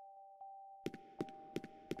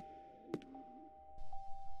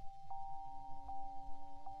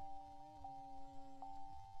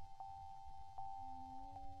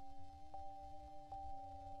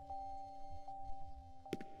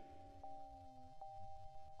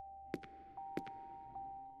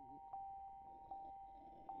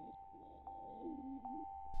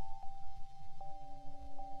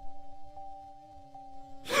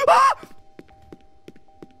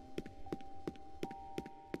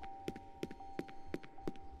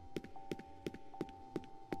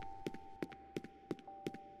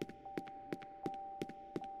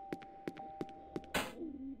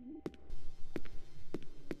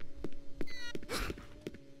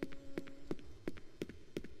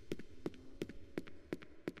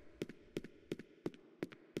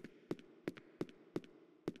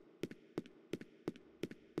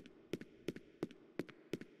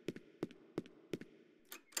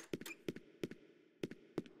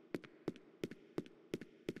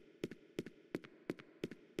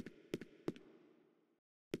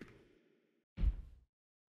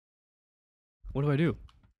 What do I do?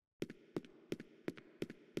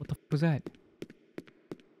 What the fuck was that?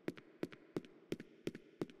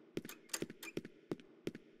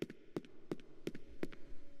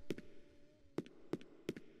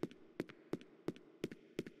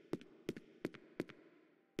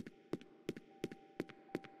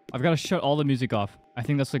 I've got to shut all the music off. I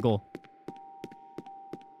think that's the goal.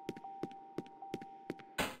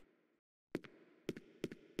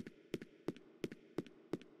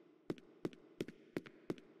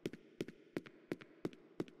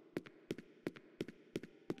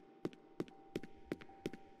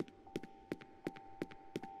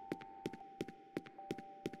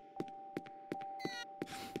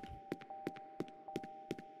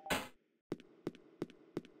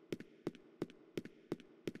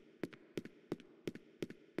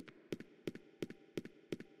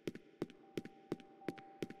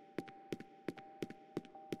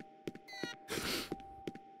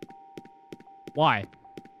 Why?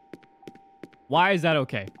 Why is that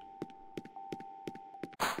okay?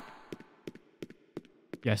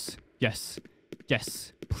 Yes, yes,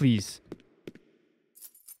 yes, please.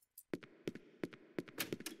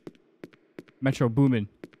 Metro Boomin.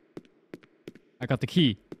 I got the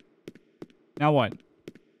key. Now what?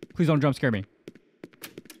 Please don't jump scare me.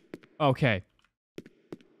 Okay.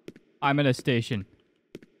 I'm at a station.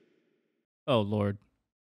 Oh, Lord.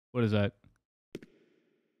 What is that?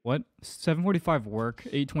 What? 7:45 work,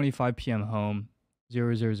 8:25 p.m. home,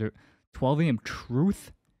 000, 12 a.m.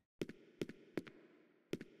 truth?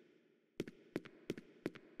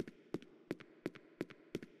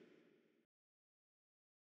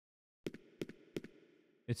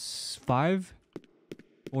 It's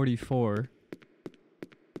 5:44.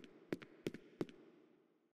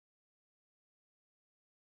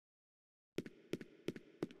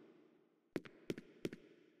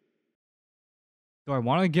 Do I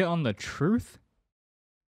want to get on the truth?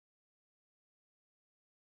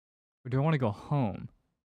 Or do I want to go home?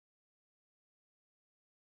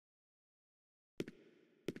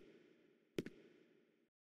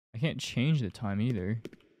 I can't change the time either.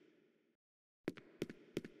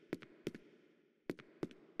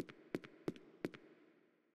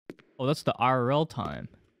 Oh, that's the IRL time.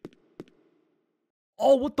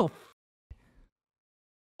 Oh, what the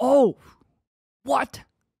Oh! What?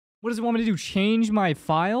 What does it want me to do? Change my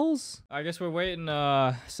files? I guess we're waiting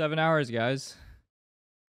 7 hours, guys.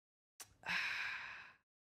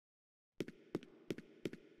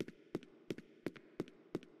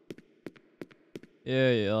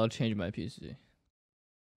 Yeah, I'll change my PC.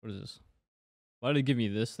 What is this? Why did it give me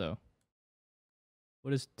this, though?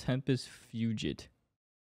 What is Tempest Fugit?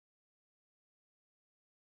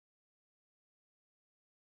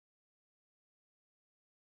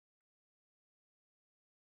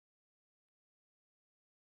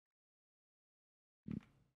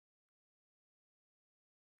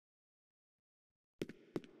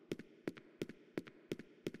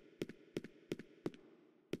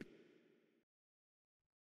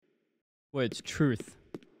 Wait, it's truth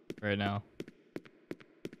right now.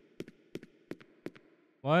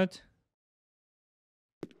 What?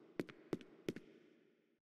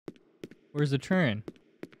 Where's the turn?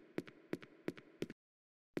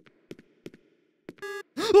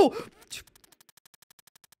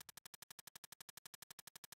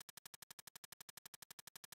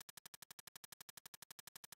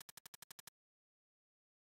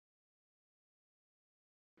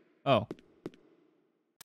 Oh! Oh.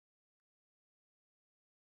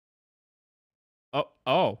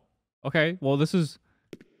 Oh. Okay. Well, this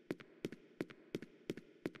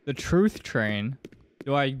The truth train.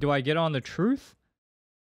 Do I get on the truth?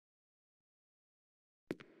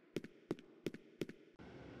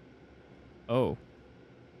 Oh.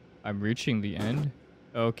 I'm reaching the end?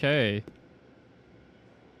 Okay.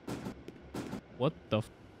 What the f-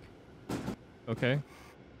 Okay.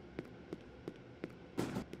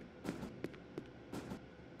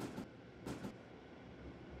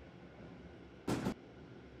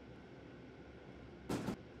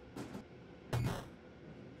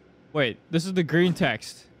 Wait, this is the green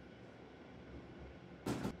text.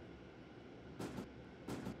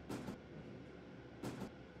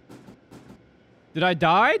 Did I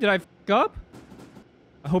die? Did I f up?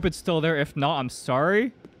 I hope it's still there. If not, I'm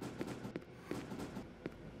sorry.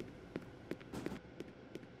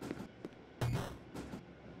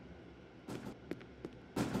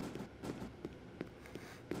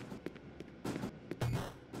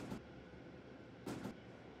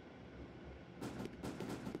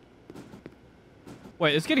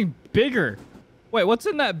 Wait, it's getting bigger. Wait, what's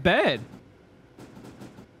in that bed?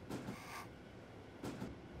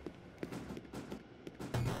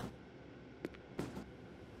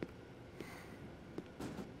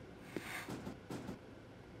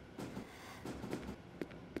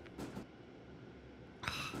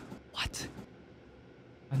 What?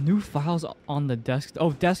 A new file's on the desk.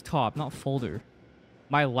 Oh, desktop, not folder.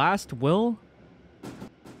 My last will?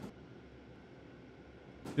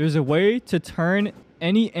 There's a way to turn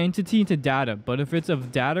any entity into data, but if it's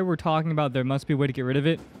of data we're talking about, there must be a way to get rid of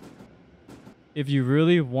it. If you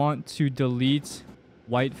really want to delete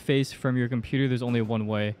Whiteface from your computer, there's only one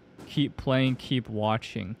way. Keep playing, keep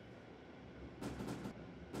watching.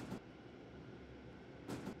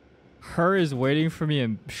 Her is waiting for me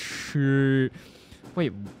and shoot.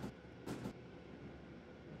 Wait.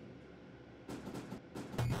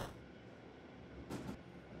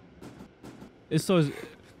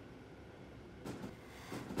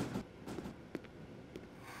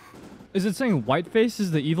 Is it saying Whiteface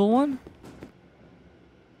is the evil one?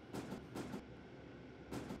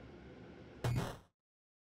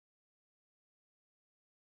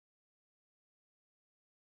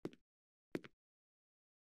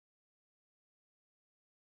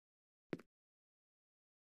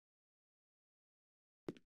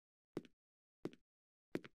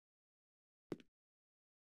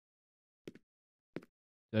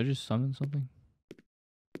 Did I just summon something?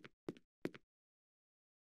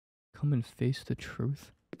 Come and face the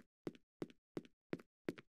truth.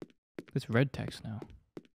 It's red text now.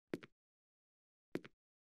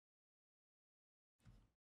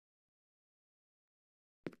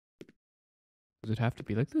 Does it have to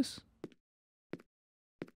be like this?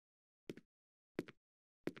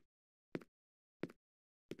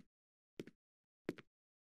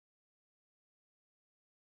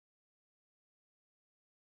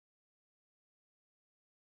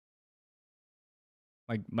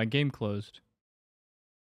 My game closed.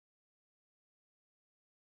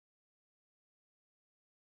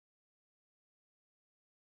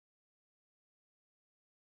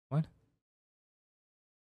 What?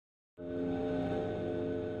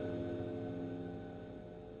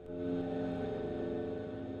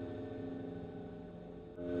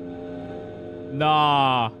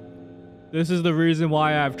 Nah. This is the reason why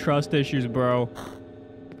I have trust issues, bro.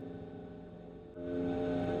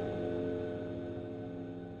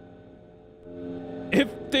 If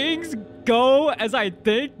things go as I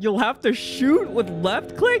think, you'll have to shoot with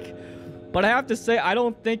left click. But I have to say, I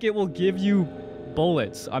don't think it will give you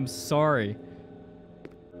bullets. I'm sorry.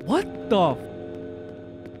 What the?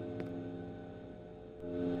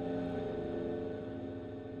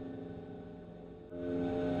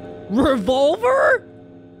 Revolver?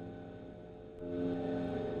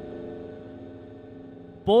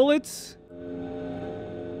 Bullets?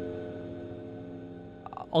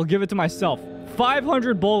 I'll give it to myself.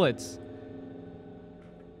 500 bullets.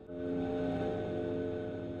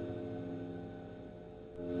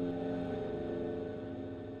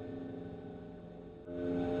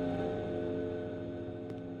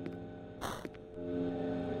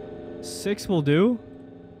 Six will do.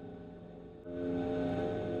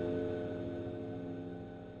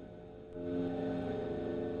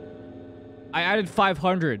 I added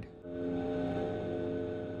 500.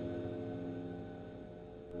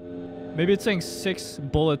 Maybe it's saying 6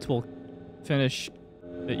 bullets will finish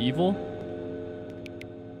the evil.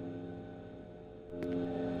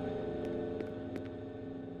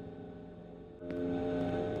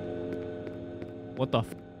 What the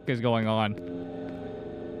f is going on?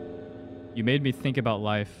 You made me think about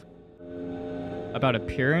life. About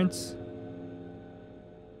appearance.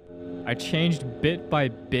 I changed bit by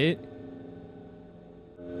bit.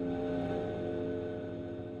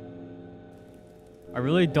 I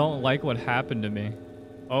really don't like what happened to me.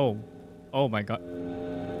 Oh. Oh my god.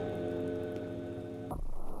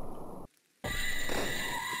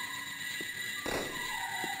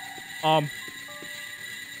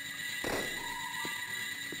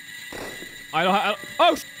 I don't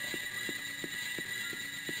oh!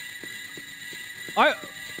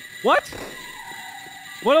 What?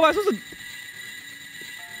 What am I supposed to...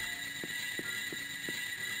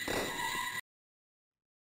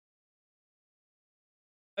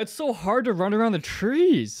 It's so hard to run around the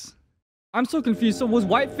trees. I'm so confused. So was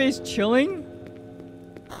Whiteface chilling?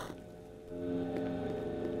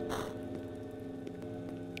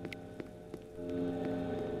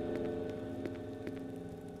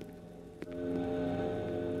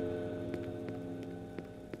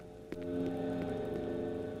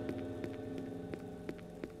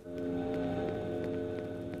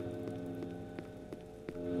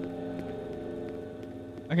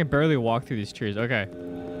 I can barely walk through these trees. Okay.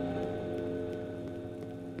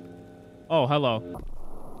 Oh, hello.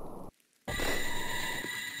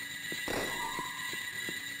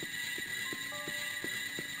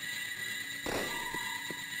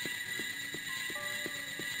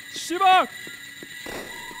 Shiba!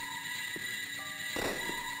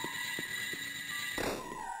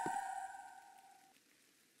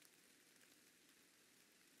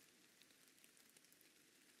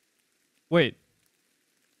 Wait.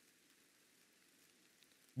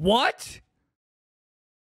 What?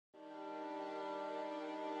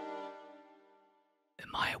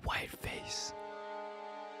 Am I a Whiteface?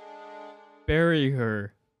 Bury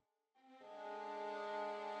her.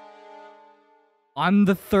 I'm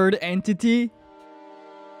the third entity?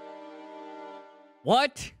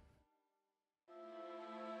 What?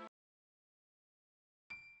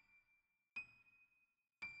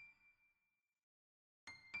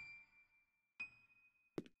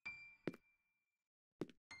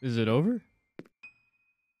 Is it over?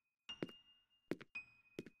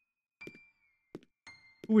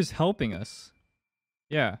 Who is helping us?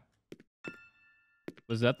 Yeah.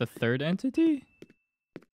 Was that the third entity?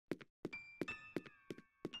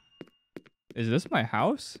 Is this my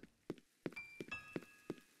house?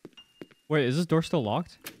 Wait, is this door still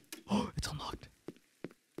locked? Oh, it's unlocked.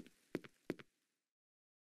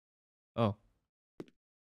 Oh.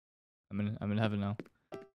 I'm in heaven now.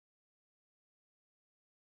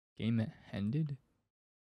 Game ended?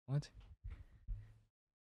 What?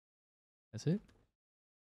 That's it?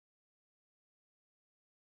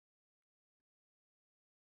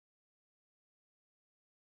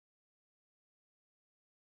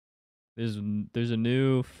 There's a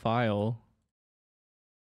new file.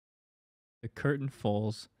 The curtain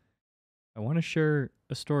falls. I want to share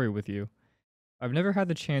a story with you. I've never had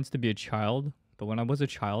the chance to be a child, but when I was a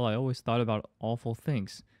child, I always thought about awful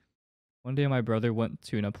things. One day my brother went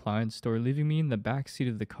to an appliance store, leaving me in the back seat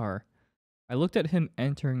of the car. I looked at him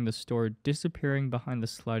entering the store, disappearing behind the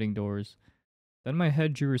sliding doors. Then my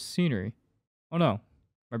head drew a scenery. Oh no,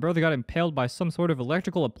 my brother got impaled by some sort of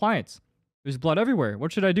electrical appliance. There's blood everywhere.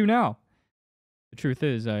 What should I do now? The truth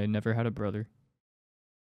is, I never had a brother.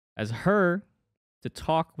 As her, to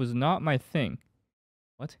talk was not my thing.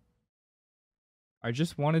 What? I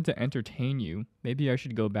just wanted to entertain you. Maybe I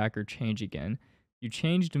should go back or change again. You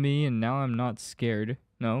changed me and now I'm not scared.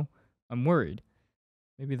 No, I'm worried.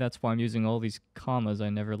 Maybe that's why I'm using all these commas I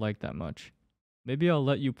never liked that much. Maybe I'll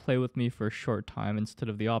let you play with me for a short time instead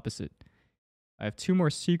of the opposite. I have 2 more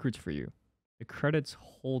secrets for you. The credits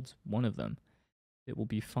holds one of them. It will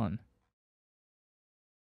be fun.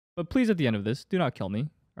 But please, at the end of this, do not kill me.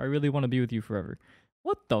 I really want to be with you forever.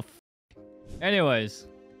 What the f? Anyways,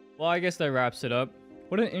 well, I guess that wraps it up.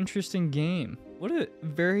 What an interesting game. What a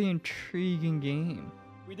very intriguing game.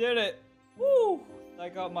 We did it. Woo! I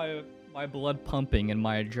got my blood pumping and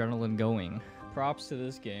my adrenaline going. Props to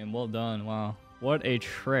this game. Well done. Wow. What a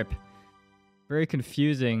trip. Very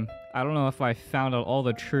confusing. I don't know if I found out all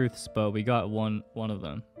the truths, but we got one of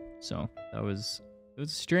them. So it was a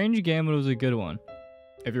strange game, but it was a good one.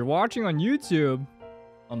 If you're watching on YouTube,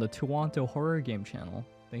 on the Tuonto horror game channel,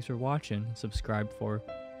 thanks for watching. Subscribe for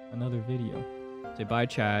another video. Say bye,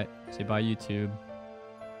 chat. Say bye, YouTube.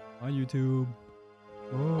 Bye, YouTube.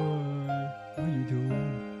 Bye. Bye,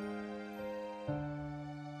 YouTube.